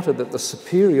counter that the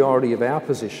superiority of our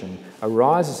position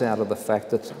arises out of the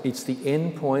fact that it's the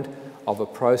end point of a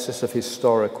process of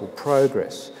historical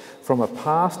progress, from a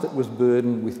past that was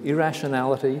burdened with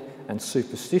irrationality and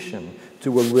superstition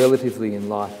to a relatively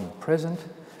enlightened present,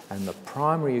 and the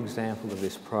primary example of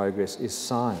this progress is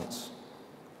science.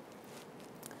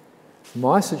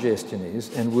 My suggestion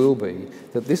is, and will be,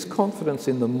 that this confidence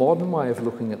in the modern way of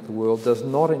looking at the world does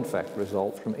not in fact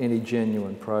result from any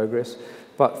genuine progress,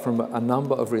 but from a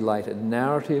number of related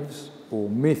narratives or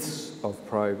myths of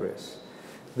progress.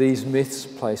 These myths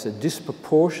place a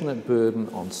disproportionate burden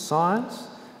on science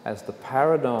as the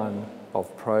paradigm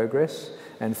of progress,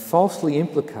 and falsely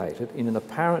implicate it in an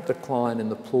apparent decline in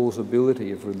the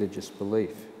plausibility of religious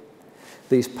belief.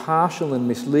 These partial and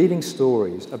misleading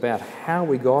stories about how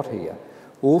we got here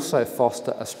also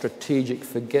foster a strategic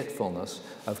forgetfulness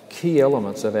of key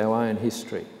elements of our own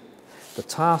history. The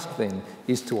task then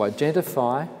is to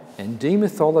identify and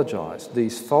demythologise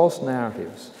these false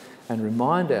narratives and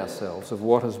remind ourselves of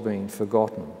what has been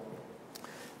forgotten.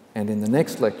 And in the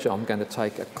next lecture, I'm going to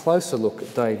take a closer look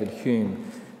at David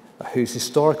Hume, whose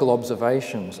historical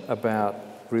observations about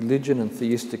religion and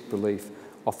theistic belief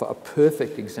offer a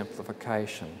perfect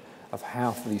exemplification of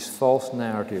how these false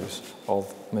narratives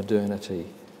of modernity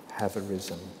have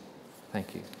arisen.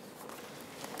 Thank you.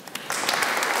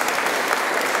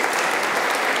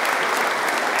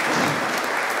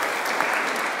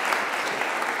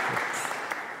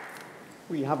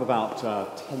 We have about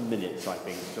 10 minutes, I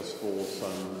think, just for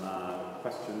some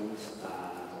questions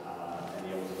and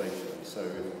any observations. So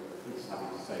please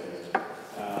happy to say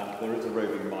that there is a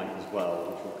roving mic as well,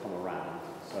 which will come around.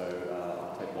 So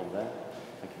I'll take one there.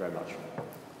 Thank you very much.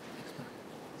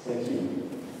 Thank you.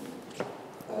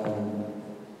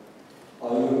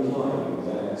 Are you implying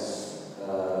that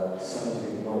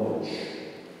scientific knowledge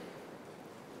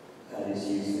and its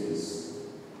uses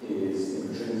is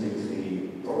intrinsically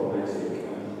problematic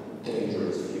and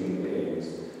dangerous to human beings?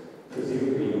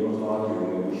 Presumably you're not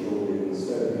arguing that we should all live in the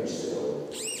Stone Age still.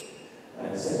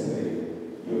 And secondly,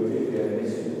 you appear to be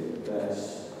admitting that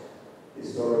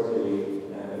historically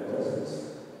and at present,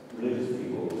 religious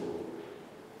people,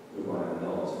 who I am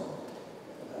not,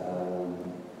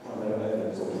 have no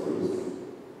evidence or proof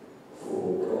for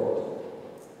God.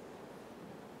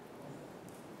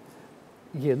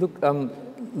 Yeah, look,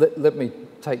 let me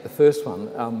take the first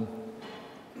one.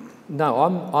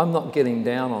 No, I'm not getting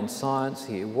down on science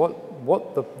here.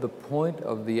 What the point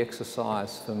of the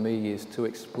exercise for me is to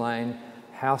explain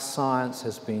how science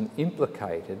has been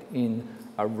implicated in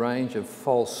a range of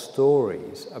false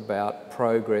stories about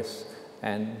progress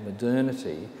and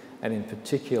modernity, and in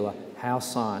particular, how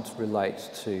science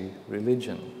relates to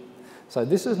religion. So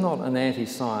this is not an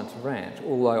anti-science rant,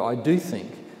 although I do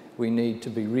think we need to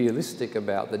be realistic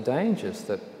about the dangers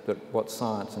that what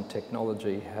science and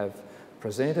technology have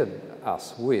presented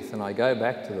us with. And I go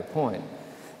back to the point,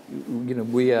 you know,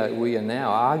 we are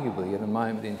now arguably at a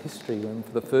moment in history when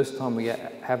for the first time we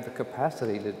have the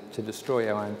capacity to destroy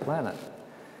our own planet.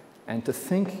 And to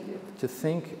think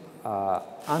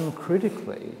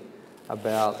uncritically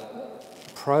about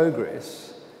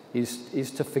progress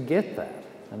is to forget that.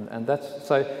 And that's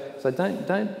so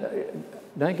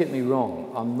don't get me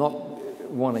wrong.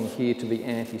 wanting here to be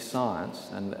anti-science,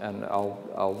 and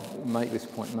I'll make this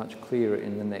point much clearer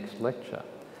in the next lecture.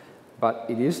 But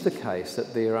it is the case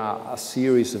that there are a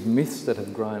series of myths that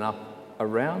have grown up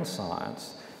around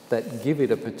science that give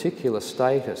it a particular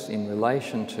status in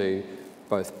relation to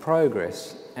both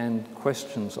progress and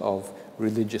questions of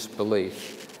religious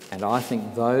belief. And I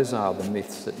think those are the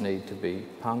myths that need to be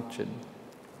punctured.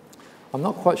 I'm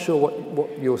not quite sure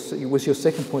what was your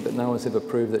second point, that no one's ever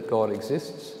proved that God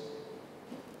exists?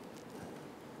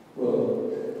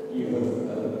 Well, you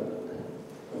have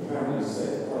apparently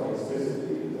said quite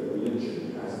explicitly that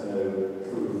religion has no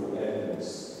proof or evidence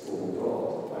for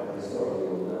God, either historically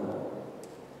or now.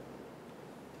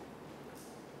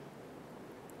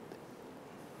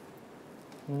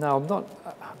 No,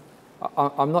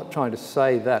 I'm not trying to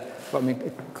say that. But I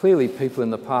mean, clearly people in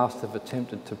the past have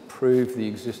attempted to prove the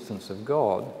existence of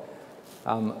God.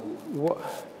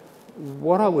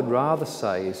 What I would rather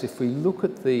say is, if we look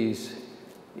at these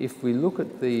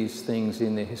things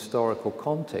in their historical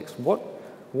context,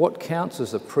 what counts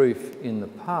as a proof in the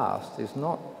past is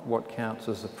not what counts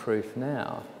as a proof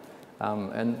now.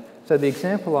 And so the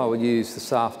example I would use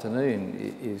this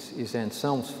afternoon is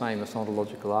Anselm's famous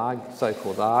ontological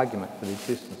so-called argument for the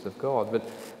existence of God. But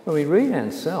when we read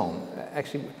Anselm,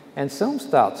 actually, Anselm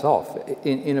starts off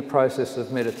in a process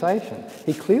of meditation.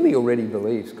 He clearly already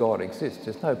believes God exists.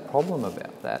 There's no problem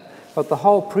about that. But the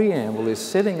whole preamble is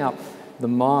setting up the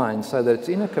mind so that it's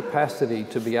in a capacity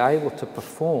to be able to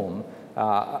perform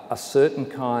a certain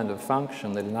kind of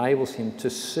function that enables him to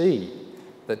see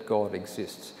that God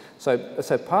exists. So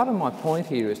part of my point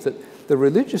here is that the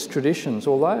religious traditions,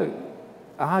 although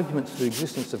arguments for the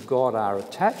existence of God are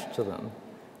attached to them,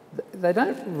 they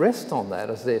don't rest on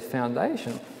that as their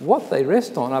foundation. What they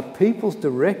rest on are people's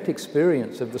direct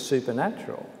experience of the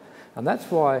supernatural. And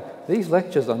that's why these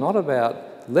lectures are not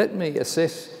about, let me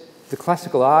assess the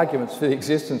classical arguments for the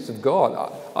existence of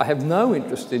God. I have no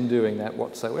interest in doing that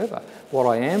whatsoever. What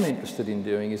I am interested in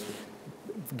doing is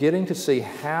getting to see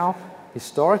how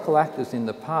historical actors in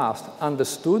the past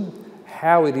understood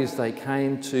how it is they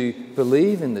came to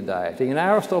believe in the deity. And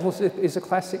Aristotle is a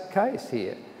classic case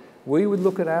here. We would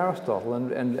look at Aristotle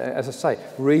and as I say,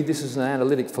 read this as an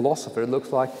analytic philosopher. It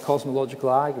looks like a cosmological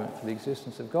argument for the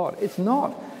existence of God. It's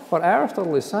not. What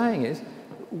Aristotle is saying is,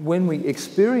 when we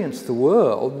experience the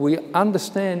world, we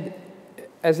understand,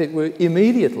 as it were,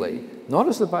 immediately, not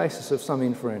as the basis of some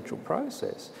inferential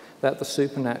process, that the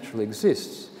supernatural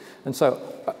exists. And so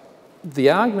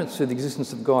the arguments for the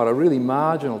existence of God are really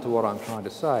marginal to what I'm trying to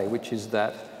say, which is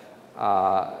that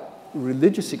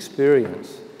religious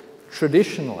experience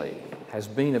traditionally has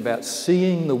been about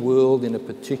seeing the world in a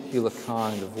particular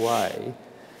kind of way,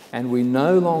 and we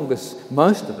no longer,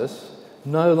 most of us,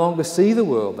 no longer see the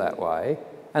world that way,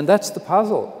 and that's the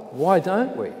puzzle. Why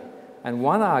don't we? And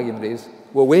one argument is,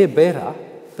 well, we're better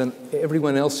than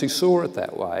everyone else who saw it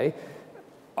that way.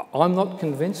 I'm not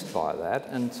convinced by that,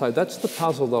 and so that's the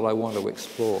puzzle that I want to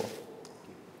explore.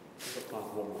 We've got time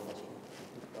for one more question.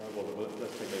 Well,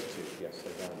 let's take those two. Yes, so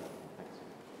down. Thanks.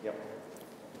 Yep.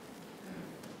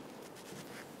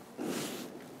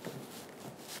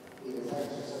 Peter,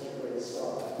 thanks for such a great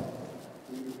start.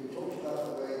 You talked about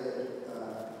the way that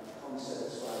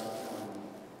concepts like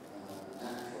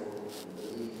natural and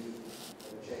belief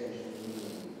have changed in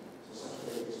meaning to such a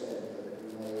great extent that we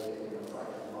may get in a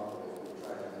fractal model if we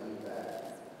try to leave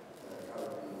that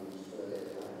currently used earlier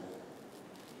times.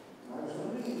 And I was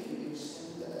wondering if you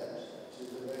extend that to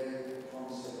the very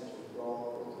concept of God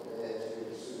or the deity or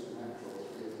the supernatural,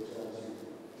 three of the terms you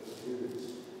just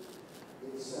used,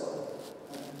 itself,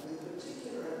 and with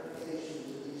particular application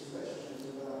to these questions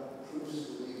about proofs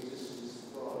of the existence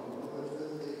of God. In other words,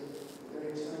 whether the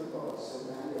very term God is so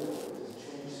malleable, it has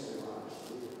changed so much,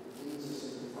 it leads us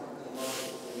into fractal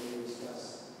models when we discuss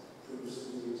proofs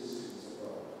of the existence of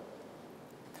God.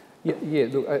 Yeah.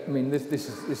 Look, I mean, this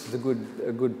is a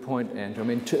good point, Andrew. I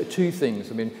mean, two things.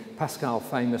 I mean, Pascal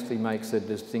famously makes a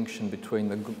distinction between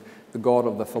the God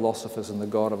of the philosophers and the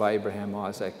God of Abraham,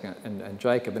 Isaac, and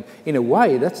Jacob. And in a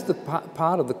way, that's the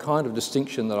part of the kind of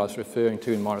distinction that I was referring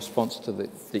to in my response to the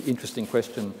interesting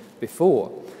question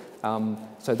before.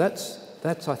 So that's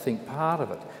I think part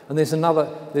of it. And there's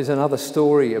another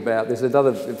story about,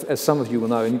 as some of you will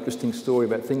know, an interesting story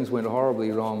about things went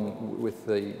horribly wrong with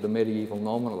the medieval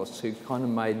nominalists who kind of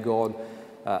made God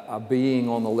a being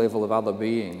on the level of other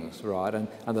beings, right? And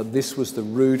that this was the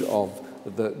root of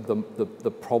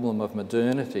the problem of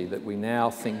modernity, that we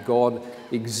now think God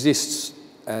exists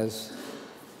as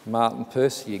Martin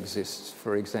Percy exists,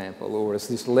 for example, or as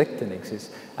this lectern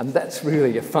exists. And that's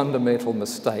really a fundamental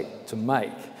mistake to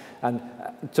make. And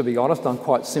to be honest, I'm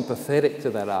quite sympathetic to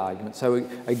that argument. So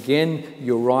again,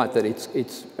 you're right that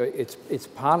it's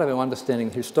part of our understanding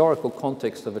the historical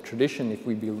context of a tradition. If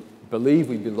we believe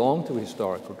we belong to a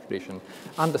historical tradition,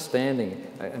 understanding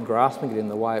and grasping it in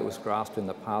the way it was grasped in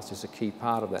the past is a key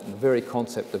part of that. And the very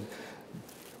concept of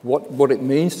what it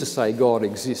means to say God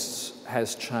exists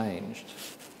has changed,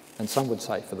 and some would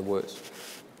say for the worse.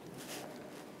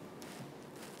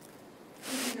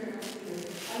 Thank you very much, Peter.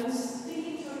 I was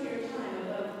thinking throughout your time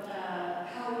about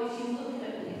how if you look at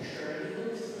a picture, you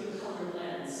look through a colored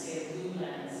lens, say a blue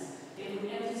lens, it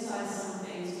would emphasize some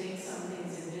things, make some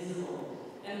things invisible.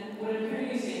 And what I'm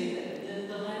hearing you say is that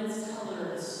the lens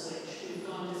color has switched. We've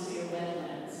gone to, say, a red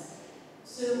lens.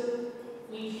 So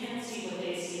we can't see what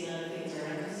they see and other things are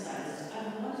emphasized.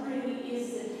 I'm wondering,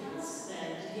 is the task then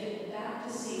to get back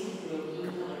to seeing through a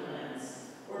blue color lens,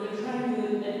 or to try to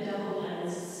do a double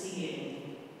lens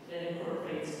seeing that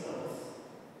incorporates both?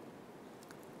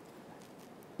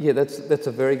 Yeah, that's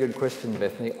a very good question,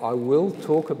 Bethany. I will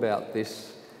talk about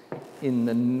this in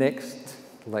the next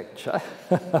lecture.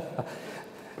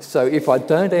 So if I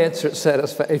don't answer it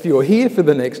satisfactorily, if you're here for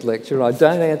the next lecture and I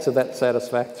don't answer that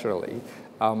satisfactorily,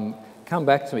 come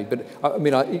back to me. But I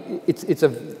mean,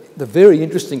 the very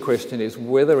interesting question is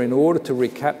whether in order to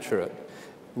recapture it,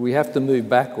 we have to move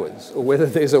backwards, or whether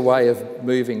there's a way of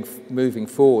moving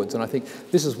forwards. And I think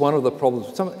this is one of the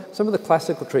problems. Some of the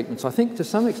classical treatments, I think to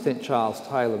some extent Charles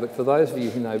Taylor, but for those of you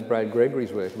who know Brad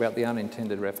Gregory's work about the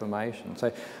unintended Reformation.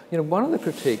 So, one of the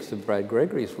critiques of Brad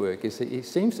Gregory's work is that he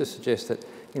seems to suggest that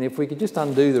if we could just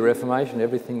undo the Reformation,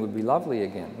 everything would be lovely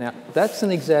again. Now, that's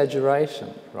an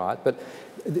exaggeration, right? But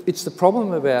it's the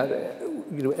problem about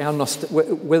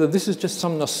whether this is just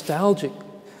some nostalgic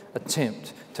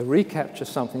attempt to recapture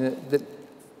something that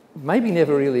maybe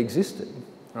never really existed,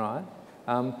 right?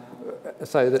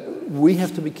 So that we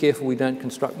have to be careful we don't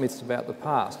construct myths about the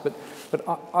past. But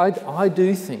I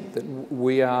do think that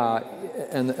we are,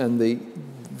 and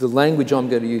the language I'm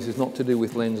going to use is not to do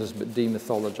with lenses but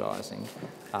demythologizing.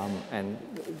 And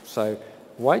so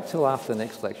wait till after the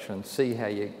next lecture and see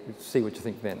what you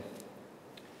think then.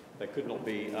 There could not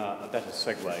be a better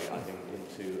segue, I think,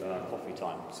 into coffee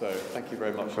time. So thank you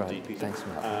very much indeed, Peter. Thanks,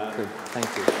 Mark. Good.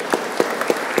 Thank you.